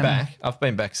 A I've been lamb. back. I've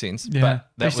been back since. Yeah, But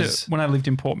that Used to- was when I lived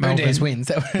in Port Who Melbourne. dares wins?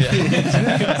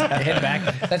 Head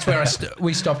back. That's where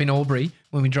we stop in Albury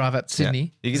when we drive up to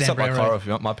Sydney. You can stop by Zambro Coro Road. if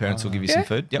you want. My parents will give you Yeah, some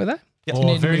food. were they? Yep. Oh,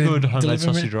 Need very me to good homemade deliver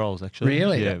me? sausage rolls, actually.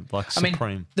 Really? Yeah, like I mean,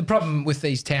 supreme. the problem with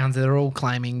these towns, they're all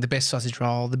claiming the best sausage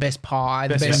roll, the best pie,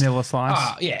 Best the best vanilla slice.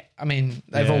 Oh, yeah. I mean,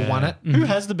 they've all won it. Who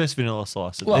has the best vanilla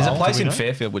slice? Well, There's a Do place we in know?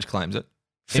 Fairfield which claims it.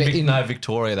 In- No,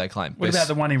 Victoria they claim. What about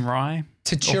the one in Rye?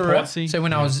 Tatura. Portsea? So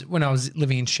when I was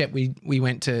living in Shep, we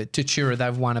went to Tatura.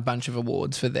 They've won a bunch of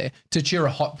awards for their Tatura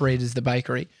Hot Bread is the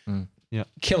bakery. Yeah.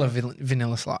 Killer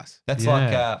vanilla slice. That's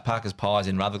Yeah. like Parker's Pies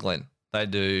in Rutherglen. They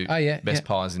do Oh yeah, best yeah.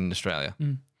 pies in Australia.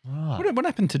 What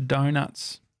happened to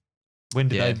donuts? When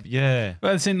did Yeah. they? Yeah.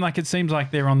 Well, it seems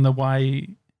like they're on the way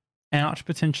out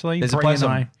potentially. There's a Brie place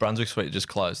and on I- Brunswick Street that just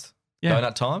closed. Yeah.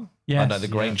 Donut Time? Yes. I know, the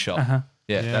green shop. Uh-huh.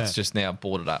 Yeah, Yeah. that's just now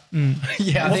boarded up.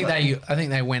 Yeah, I think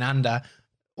they went under.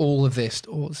 All of their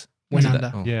stores went Did they?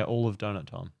 under. Oh. Yeah, all of donut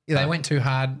time. Yeah, they went too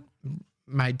hard,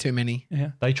 made too many.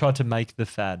 Yeah. They tried to make the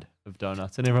fad of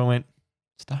donuts, and everyone went,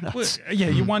 "It's donuts." Well, yeah,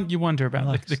 you wonder about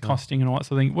Relax, the yeah. costing and all that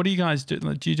sort of thing. What do you guys do?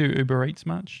 Like, do you do Uber Eats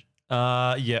much?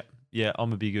 Yeah.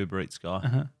 I'm a big Uber Eats guy.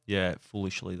 Uh-huh. Yeah,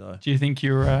 foolishly though. Do you think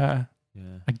you're Yeah.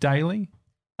 like daily?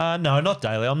 No, not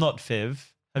daily. I'm not Fev.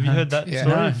 Have you heard that Yeah,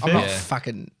 story? No. I'm Fev? not Yeah.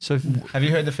 fucking So, Have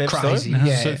you heard the Feb crazy. story?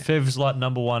 Yeah, so Fev's like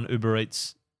number one Uber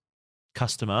Eats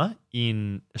customer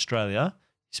in Australia.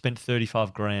 He spent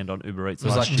 35 grand on Uber Eats. It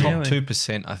was like last top year. Really?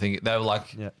 2%, I think. They were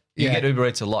like, Yeah. you Yeah. get Uber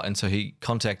Eats a lot. And so he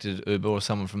contacted Uber or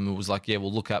someone from Uber was like, yeah,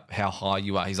 we'll look up how high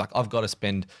you are. He's like, I've got to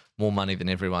spend more money than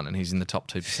everyone. And he's in the top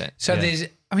 2%. So Yeah. there's,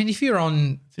 I mean, if you're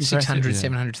on It's impressive,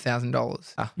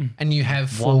 $600,000, yeah. $700,000 and you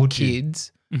have Why 4 would you?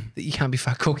 kids that you can't be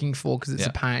fuck cooking for because it's Yeah.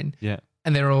 a pain, Yeah.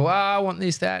 and they're all, I want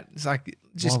this, that. It's like,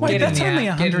 just Why would get Wait, in that's the only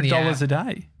app, get in the $100 app. a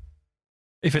day.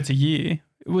 If it's a year,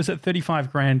 was it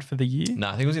 35 grand for the year? No,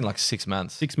 I think it was in like 6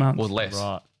 months. 6 months. Or less.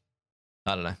 Right.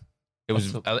 I don't know. It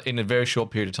was in a very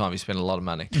short period of time. He spent a lot of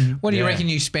money. What do you Yeah. reckon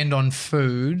you spend on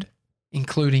food,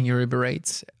 including your Uber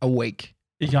Eats, a week?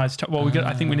 You guys,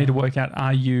 I think we need to work out,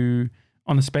 are you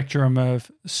on the spectrum of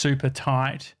super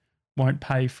tight, won't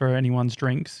pay for anyone's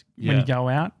drinks when Yeah. you go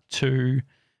out, to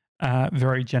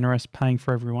very generous, paying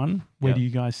for everyone? Where Yeah. do you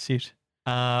guys sit?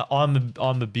 I'm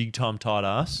a big time tight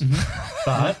ass,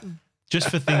 but just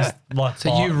for things like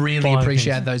So you really buying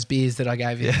appreciate things- those beers that I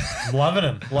gave you.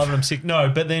 loving them sick. No,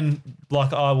 but then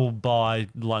like I will buy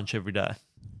lunch every day,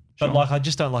 but like I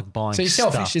just don't like buying. So you're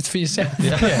stuff. selfish. It's for yourself.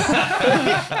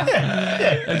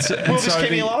 And so, Will this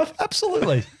keep me alive?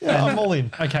 Absolutely. Yeah, I'm all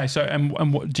in. Okay, so and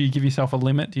what do you give yourself a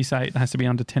limit? Do you say it has to be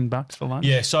under $10 for lunch?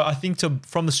 Yeah, so I think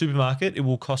from the supermarket, it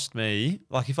will cost me,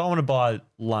 like if I want to buy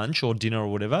lunch or dinner or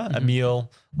whatever, a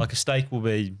meal, like a steak will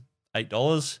be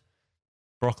 $8,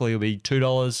 broccoli will be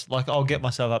 $2. Like I'll get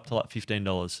myself up to like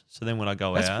 $15. So then when I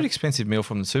go That's a out, pretty expensive meal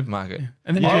from the supermarket.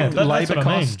 And then yeah, you get that's labour what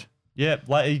I mean. cost. Yeah,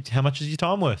 like how much is your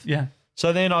time worth? Yeah.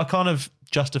 So then I kind of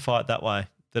justify it that way,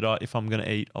 that if I'm going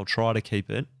to eat, I'll try to keep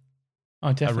it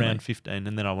Oh, definitely. around 15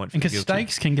 and then I won't feel Because guilty.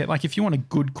 steaks can get, like, if you want a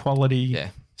good quality Yeah.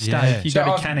 steak, Yeah. you So go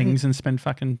to I've- Canning's and spend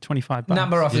fucking $25.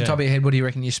 Number off the Yeah. top of your head, what do you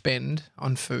reckon you spend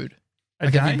on food? a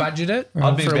Like, have day? you budgeted it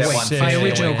I'd be for a about week? 150 My a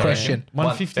original week. question.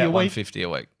 150 a About week? 150 a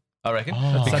week, I reckon. Oh.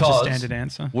 That's such a because standard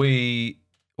answer.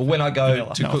 when I go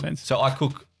Vanilla, to no cook, offense. so I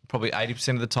cook probably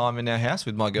 80% of the time in our house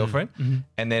with my girlfriend,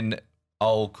 and then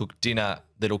I'll cook dinner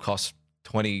that'll cost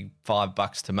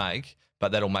 $25 to make,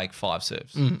 but that'll make 5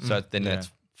 serves. So then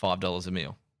that's $5 a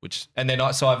meal.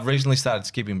 So I've recently started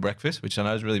skipping breakfast, which I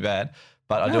know is really bad,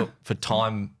 but I do it for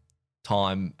time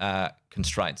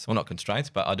constraints. Well, not constraints,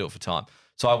 but I do it for time.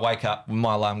 So I wake up when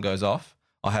my alarm goes off.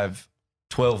 I have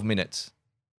 12 minutes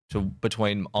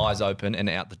between eyes open and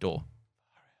out the door.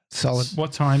 Solid.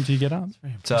 What time do you get up?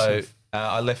 So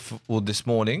I left this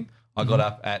morning. I got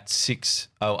up at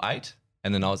 6:08,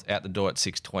 and then I was out the door at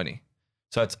 6:20.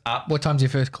 So it's up. What time's your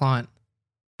first client?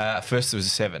 First it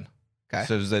was 7. Okay.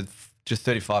 So it was just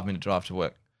 35-minute drive to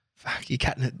work. Fuck, you're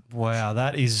cutting it. Wow,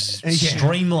 that is Yeah.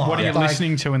 streamlined. What are you Like,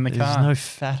 listening to in the There's car? no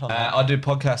fat on it. I do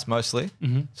podcasts mostly.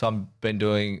 Mhm. So I've been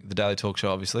doing the Daily Talk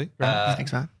Show, obviously.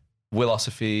 Thanks, man.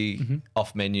 Willosophy,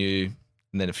 Off Menu,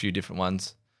 and then a few different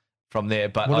ones from there.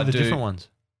 But What I are the do different ones?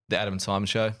 the Adam and Simon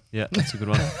Show. Yeah, that's a good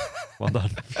one. Well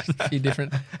done. A few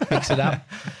different. Mix it up.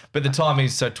 But the time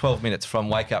is 12 minutes from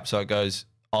wake up. So it goes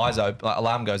eyes open, like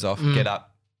alarm goes off, get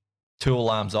up, 2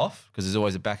 alarms off because there's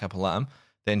always a backup alarm,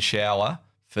 then shower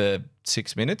for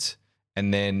 6 minutes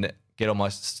and then get all my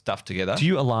stuff together. Do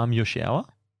you alarm your shower?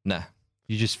 Nah.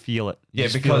 You just feel it. You Yeah,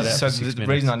 just feel it because out so for 6 the minutes.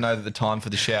 reason I know that the time for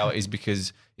the shower is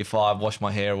because if I wash my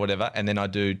hair or whatever, and then I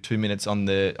do 2 minutes I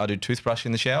do toothbrush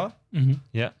in the shower,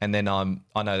 Yeah. and then I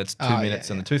know that's 2 minutes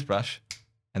on the toothbrush,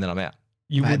 and then I'm out.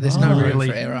 You Mate, would there's no room really,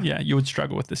 for error. yeah, you would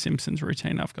struggle with the Simpsons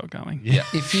routine I've got going. Yeah.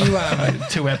 If you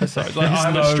 2 episodes. Like, There's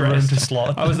I was no room stressed. to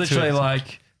slot. I was 2 literally episodes.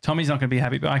 like, Tommy's not going to be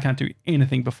happy, but I can't do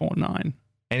anything before 9.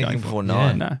 Anything Going before for-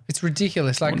 9. No, it's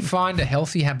ridiculous. Like find a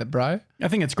healthy habit, bro. I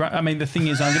think it's great. I mean, the thing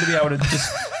is, I'm going to be able to just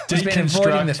He's been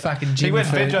avoiding the deconstruct. fucking gym. He went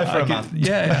for- veggie for I a could- month.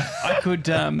 Yeah, I could.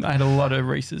 I had a lot of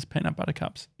Reese's peanut butter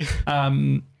cups.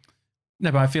 No,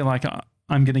 but I feel like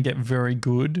I'm going to get very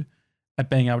good at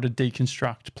being able to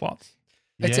deconstruct plots.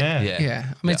 It's Yeah.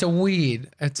 Yeah. I mean, it's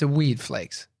a weird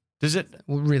flex. Does it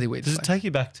Really weird does it flex. take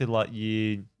you back to like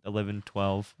year 11,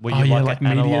 12 where Oh you yeah, like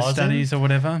media analysing? studies or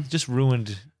whatever. Just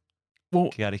ruined Well,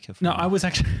 Gattaca for no, me. I was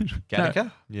actually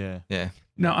Gattaca? Yeah. Yeah.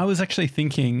 No, I was actually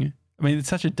thinking. I mean, it's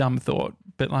such a dumb thought,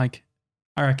 but like,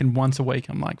 I reckon once a week,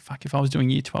 I'm like, fuck. If I was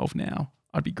doing year 12 now,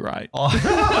 I'd be great. Like,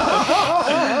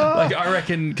 I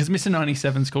reckon because Mr.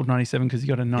 97's called 97 because he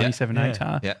got a 97 yeah,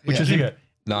 ATAR, yeah. which Yeah. was You in go,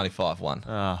 95 1.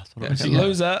 ah, Yeah. yeah.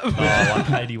 Loser.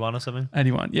 Like 81 or something.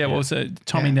 81. Yeah, well, so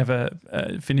Tommy Yeah. never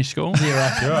finished school. Zero,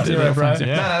 Zero, bro. bro. No,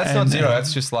 that's not And, zero.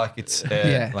 That's just like it's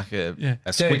Yeah. like a Yeah.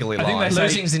 squiggly I think line. they say-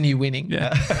 Losing's the new winning. Yeah,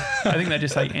 I think they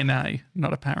just say NA,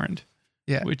 not apparent.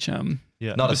 Yeah. Which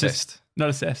Yeah. Not was just- assessed. not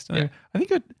assessed. Yeah. I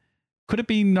think it could it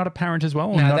be not apparent as well.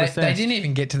 Or No, not they assessed? didn't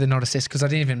even get to the not assessed because I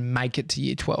didn't even make it to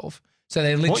year 12. So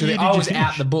they literally, year did I you was finish?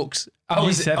 out the books. I Year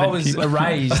was 7,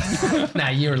 erased. No,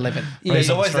 year 11. Yeah, There's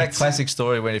yeah. always that classic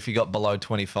story when if you got below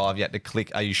 25, you had to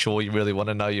click, are you sure you really want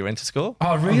to know your enter score?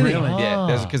 Oh, really? really?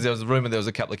 Yeah, because there was a rumor there was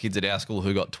a couple of kids at our school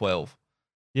who got 12.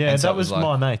 Yeah, And so that it was was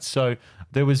like- my mates. So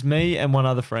there was me and one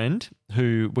other friend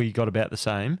who we got about the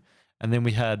same. And then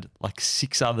we had like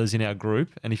 6 others in our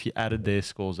group. And if you added their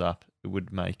scores up, it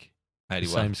would make the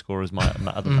 81. same score as my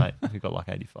other mate who got like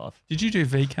 85. Did you do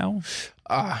VCal?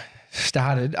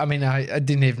 Started. I mean, I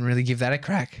didn't even really give that a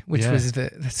crack, which Yeah. was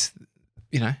that's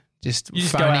just You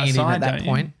just go phoning it in outside, at that don't you?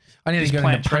 point. I nearly Just got in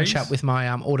plant a punch trees? up with my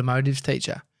automotives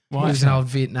teacher. Why? He was an old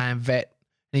Vietnam vet,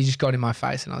 and he just got in my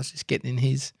face, and I was just getting in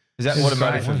his. Is that It was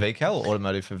automotive for great. VCal or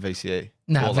automotive for VCE?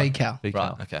 No, Or like- VCal. VCal.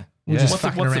 Right, okay. We're Yeah. just What's the,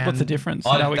 fucking what's, the, around. what's the difference?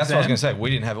 That's No what I was exam? going to say. We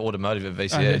didn't have automotive at Oh,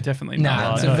 VCE. yeah, definitely No,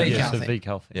 not. it's a no, VCal yeah, it's a thing.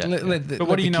 VCal thing. Yeah. But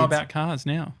what do you know about cars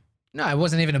now? No, it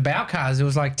wasn't even about cars. It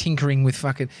was like tinkering with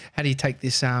fucking. How do you take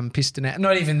this piston out?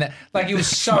 Not even that. Like it was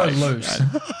so loose,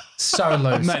 so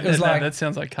loose. Mate, it was like that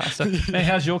sounds like car stuff. Hey,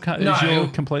 how's your car? No, Is your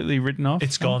it- completely written off?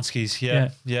 It's Gonski's. Yeah.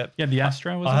 Yeah. the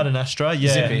Astra was I it? had an Astra.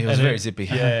 Yeah. Zippy. It was and very zippy.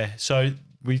 Yeah. So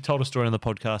we told a story on the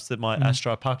podcast that my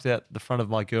Astra parked out the front of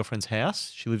my girlfriend's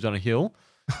house. She lived on a hill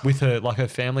with her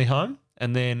family home.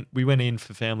 And then we went in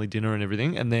for family dinner and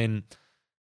everything. And then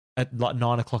at like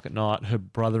 9 o'clock at night, her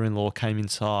brother-in-law came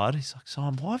inside. He's like,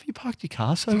 Simon, why have you parked your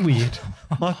car so weird?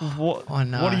 I'm like, what? Oh,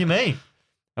 no. What do you mean?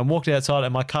 And walked outside,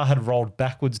 and my car had rolled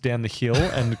backwards down the hill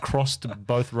and crossed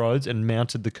both roads and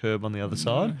mounted the curb on the other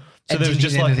side. So it there was didn't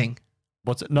just hit like, anything.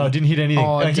 what's it? No, it didn't hit anything.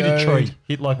 Oh, It hit a tree. dude.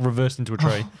 Hit like reversed into a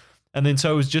tree. And then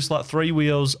so it was just like 3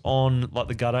 wheels on like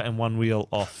the gutter and 1 wheel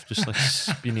off, just like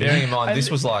spinning. Bearing in mind, this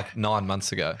was like 9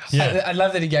 months ago. Yeah. I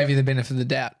love that he gave you the benefit of the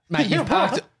doubt, mate. You've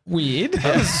parked weird.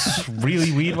 That was a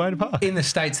really weird way to park. In the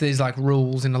States, there's like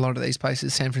rules in a lot of these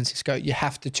places. San Francisco, you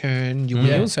have to turn your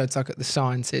wheels. So it's like the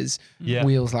sign says Yeah.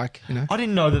 wheels, like, you know. I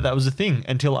didn't know that was a thing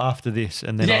until after this,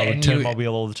 and then Yeah, I would and turn you- my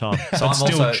wheel all the time. So So I'd I'm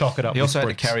still also, chalk it up. he also with had to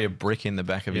bricks. carry a brick in the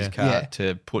back of his Yeah. car Yeah.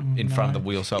 to put in front of the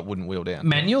wheel so it wouldn't wheel down.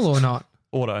 Manual or not?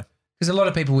 auto. Because a lot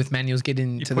of people with manuals get You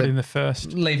into put in the, the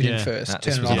first. leave it in Yeah. first, Nah,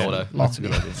 turn this it was off. an auto. Lock That's a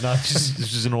good it. idea. No,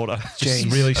 this is an auto. Just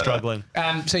Jeez. really struggling.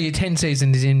 So your 10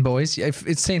 seasons is in, boys.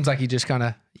 It seems like you just kind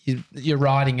of you're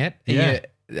riding it. Are Yeah.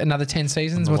 you- another 10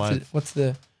 seasons. On the What's the, wave. what's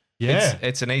the? Yeah.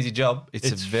 It's an easy job. It's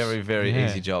a It's- very, very Yeah.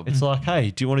 easy job. It's like,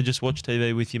 hey, do you want to just watch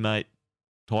TV with your mate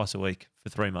twice a week for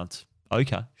 3 months?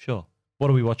 Okay, sure. What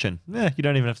are we watching? Yeah, you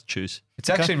don't even have to choose. It's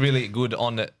actually really good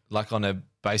on a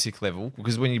basic level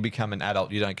because when you become an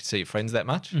adult, you don't get to see your friends that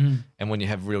much, and when you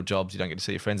have real jobs, you don't get to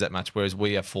see your friends that much. Whereas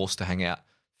we are forced to hang out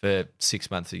for 6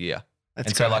 months a year,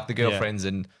 and so like the girlfriends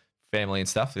and family and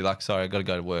stuff, they're like, "Sorry, I got to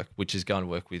go to work," which is going to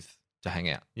work with to hang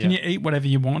out. Yeah. Can you eat whatever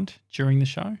you want during the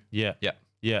show? Yeah. Yeah.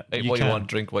 Yeah. Eat what you want,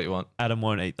 drink what you want. Adam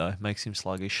won't eat though. Makes him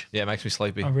sluggish. Yeah, it makes me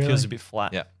sleepy. Oh, really? Feels a bit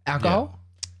flat. Yeah. Alcohol?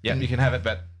 Yeah, you can have it,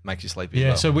 but makes you sleepy.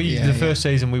 Yeah, as well. so Yeah, the yeah. first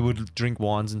season we would drink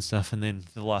wines and stuff, and then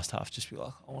for the last half just be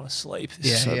like, I want to sleep. This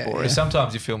is Yeah, so yeah, boring. Because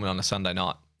sometimes you film it on a Sunday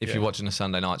night. If Yeah. you're watching a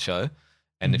Sunday night show,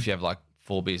 and if you have like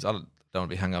 4 beers, I don't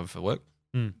want to be hungover for work.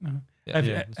 Mm. Yeah. Have,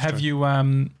 Yeah, that's have true. you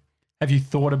Have you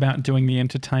thought about doing the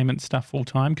entertainment stuff full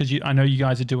time? Because I know you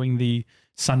guys are doing the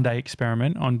Sunday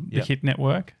experiment on the Hit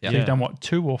Network. Yep. So you've done what,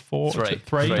 2 or 4? Three.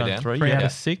 Three Down. Three out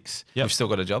of 6. Yep. We've still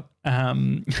got a job.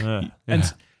 And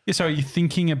so are you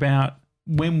thinking about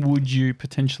when would you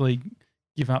potentially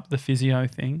give up the physio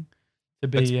thing to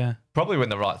be Probably when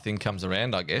the right thing comes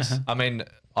around, I guess. I mean,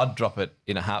 I'd drop it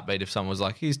in a heartbeat if someone was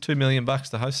like, here's $2 million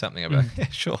to host something. I'd be like, yeah,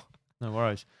 sure. No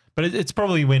worries. But it's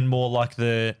probably when more like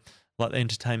the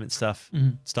entertainment stuff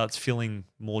starts filling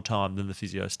more time than the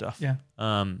physio stuff. Yeah.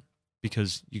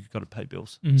 Because you've got to pay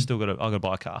bills. Still I've got to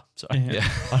buy a car. So Yeah.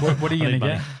 What are you going to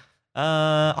get?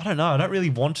 I don't know. I don't really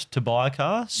want to buy a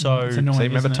car. So, It's annoying, So you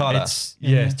remember isn't it? Tyler? it's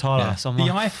Yeah. Tyler. Yeah. So I'm The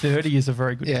like, i30 is a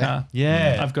very good Yeah. car.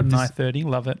 yeah. I've got an i30,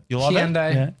 love it. You love it?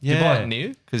 Hyundai. Yeah. Do you buy it new?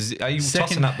 Because are you Second-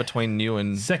 tossing up between new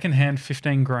and... Secondhand,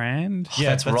 15 grand. Yeah,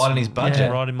 that's right in his budget. Yeah.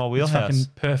 Right in my It's wheelhouse. fucking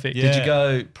perfect. Yeah. Did you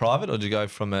go private or did you go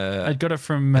from a... I got it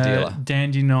from dealer.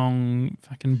 Dandenong,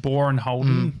 fucking Bore and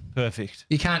Holden. Perfect.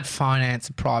 You can't finance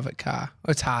a private car.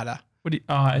 It's harder. What do you,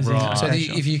 as in, Right. So okay,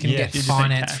 if you can Yeah. get You just need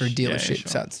finance cash. for a Yeah, dealership, sure.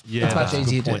 so it's Yeah, much that's a good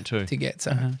easier point too. to get.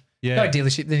 So Yeah. go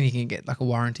dealership, then you can get like a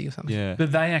warranty or something. Yeah.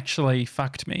 But they actually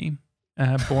fucked me,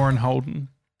 Bore and Holden,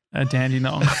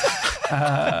 Dandenong.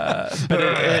 But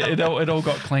it all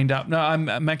got cleaned up. No,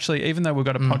 I'm actually, even though we've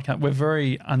got a podcast, we're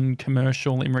very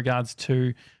uncommercial in regards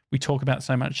to, we talk about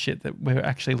so much shit that we're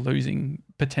actually losing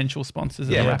potential sponsors.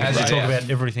 at a Yeah, rapid as you We rate. talk talk about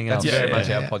everything That's else. very Yeah, much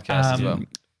yeah, our yeah. podcast as well.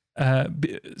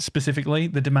 Specifically,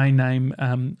 the domain name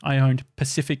I owned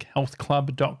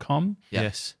pacifichealthclub.com. Yeah.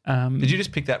 Yes. Did you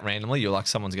just pick that randomly? You're like,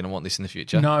 someone's going to want this in the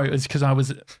future? No, it's because I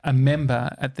was a member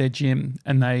at their gym,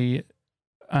 and they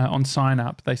on sign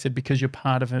up they said because you're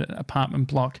part of an apartment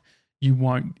block, you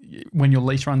won't, when your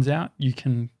lease runs out, you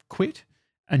can quit,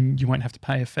 and you won't have to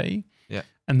pay a fee. Yeah.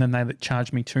 And then they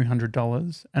charged me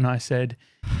 $200, and I said,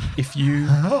 if you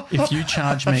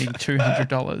charge me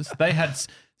 $200, they had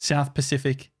South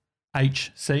Pacific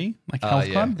HC like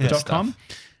healthclub.com.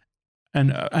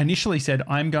 And I initially said,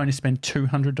 I'm going to spend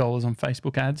 $200 on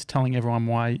Facebook ads telling everyone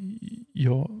why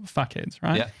you're fuckheads,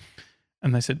 right? Yeah.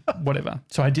 And they said, whatever.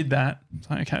 So I did that. It's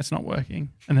like, okay, it's not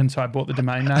working. And then so I bought the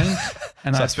domain name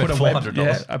and So I I spent put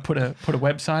 $400. I put a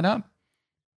website up.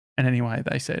 And anyway,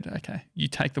 they said, okay, you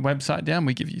take the website down,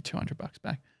 we give you $200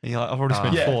 back. And you're like, I've already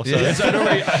spent 4. So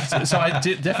Yeah. So I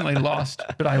definitely lost,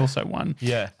 but I also won.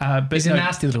 yeah. But He's a no-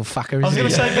 nasty little fucker. I was Isn't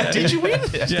going to he? say, but did you win?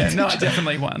 Yeah, no, I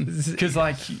definitely won. Because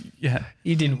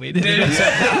You didn't win.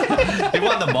 He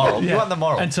won the moral. Yeah. You won the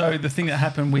moral. And so the thing that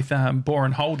happened with Bore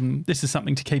and Holden, this is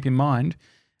something to keep in mind.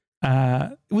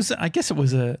 I guess it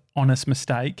was a honest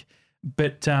mistake,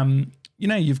 but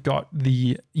you've got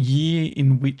the year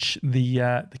in which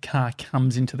the car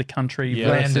comes into the country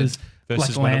Yeah. versus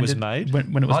When it was made.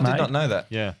 When it was I made. did not know that.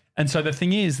 Yeah. And so the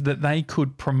thing is that they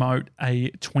could promote a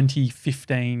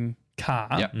 2015 car.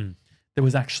 Yep. That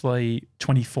was actually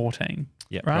 2014.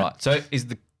 Yeah. Right. Right. So is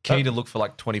the key to look for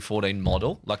like 2014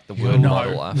 model, like the word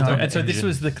model after? No, and so this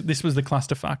was the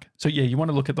clusterfuck. So yeah, you want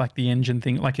to look at like the engine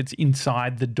thing, like it's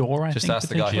inside the door. I Just think ask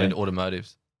the guy who potentially. had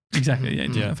automotives. Exactly. Yeah.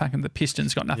 Yeah. Fucking the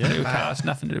piston's got nothing to do with cars.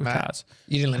 Nothing to do with Mate. cars.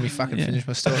 You didn't let me fucking Yeah. finish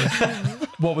my story.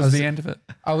 What was the end of it?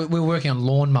 We were working on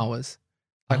lawnmowers.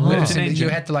 Like Oh. It's an you engine.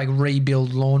 had to like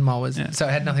rebuild lawnmowers, Yeah. so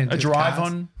it had nothing to A do with drive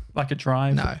cars. on, like a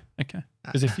drive. No. Okay.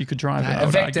 Because if you could drive No, it, I a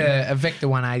would argue. Vector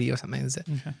 180 or something. Is it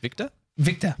Victor?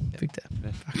 Victor?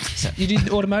 You did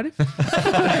automotive? You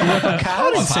work on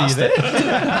cars? See you there.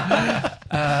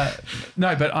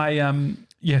 No,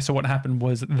 but so what happened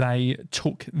was they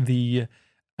took the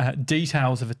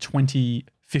details of a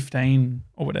 2015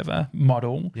 or whatever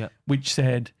model, Yeah. which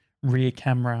said rear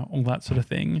camera, all that sort of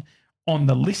thing, on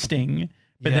the listing,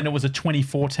 but Yeah. then it was a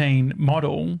 2014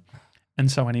 model. And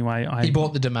so anyway, He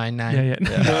bought the domain name. Yeah.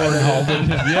 Bore and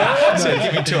Holden. So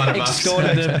give me 200 bucks.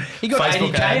 Extorted them. He got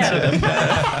Facebook 80K out of them.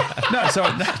 No, so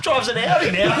Drives an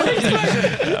Audi now.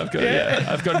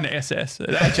 I've got an SS,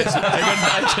 an HS, I've got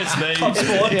an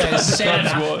HSV. Yeah, senator.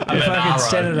 Sport. A fucking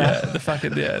senator. Yeah, the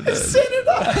fucking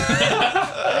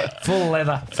Full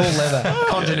leather.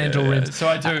 Continental rims. So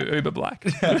I do Uber Black.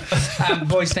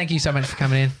 Boys, thank you so much for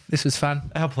coming in. This was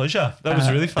fun. Our pleasure. That was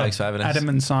really fun. Thanks for having us. Adam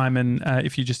and Simon,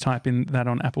 if you just type in that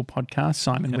on Apple Podcasts,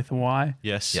 Simon with a Y,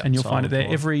 Yes. and you'll find Simon it there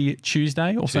Ford. every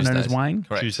Tuesday, also known as Tuesdays. Wayne.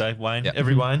 Correct. Tuesday, Wayne. Yep.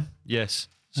 Every Wayne. Yes.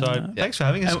 So thanks for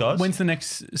having us, guys. When's the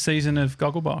next season of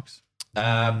Gogglebox?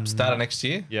 Start of next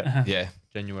year? yeah. Yeah.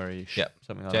 January-ish. Yep.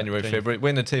 Something like January, that. February.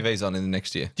 When the TV's on in the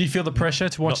next year. Do you feel the pressure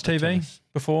to watch Not the TV tennis.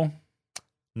 before?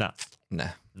 No. Nah.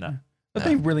 I've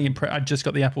been really impressed. I just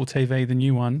got the Apple TV, the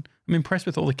new one. I'm impressed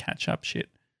with all the catch-up shit.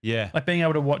 Yeah. Like being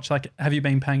able to watch, like, Have You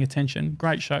Been Paying Attention?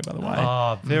 Great show, by the way.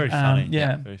 Oh, very funny.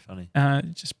 yeah. Very funny.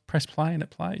 Just press play and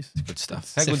it plays. Good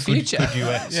stuff. It's the future. Good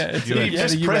UX. Yeah, it's Good UX. You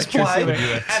just the press UX. play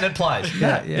UX. and it plays.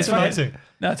 Yeah. It's funny. amazing.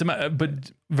 No,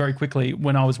 but very quickly,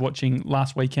 when I was watching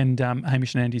last weekend,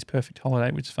 Hamish and Andy's Perfect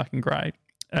Holiday, which is fucking great,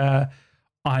 I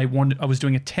was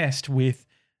doing a test with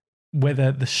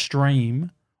whether the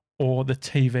stream or the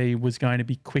TV was going to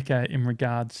be quicker in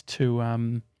regards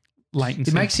to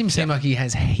latency. It makes him seem like he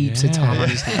has heaps of time on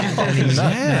his hands. And he's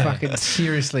fucking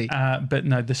seriously. but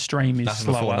no, the stream is Nothing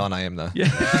slower. before 9 a.m. though. Yeah,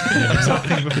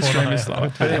 the stream is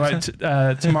slower. But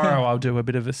anyway, tomorrow I'll do a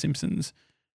bit of a Simpsons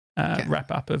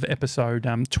wrap up of episode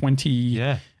 20.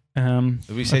 Yeah. It'll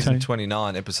be season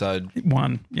 29, episode.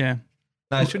 1. Yeah.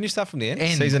 No, shouldn't you start from the end?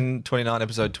 End. Season 29,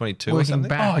 episode 22 or Working something?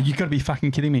 back. Oh, you got to be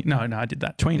fucking kidding me. No, I did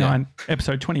that. 29,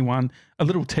 episode 21. A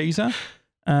little teaser.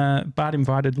 Bart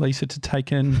invited Lisa to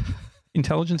take an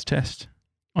intelligence test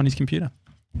on his computer.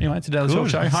 Anyway, it's a Daily Talk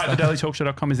Show. Hi at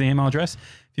thedailytalkshow.com is the email address.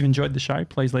 If you've enjoyed the show,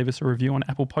 please leave us a review on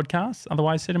Apple Podcasts.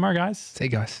 Otherwise, see you tomorrow, guys. See you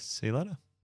guys. See you later.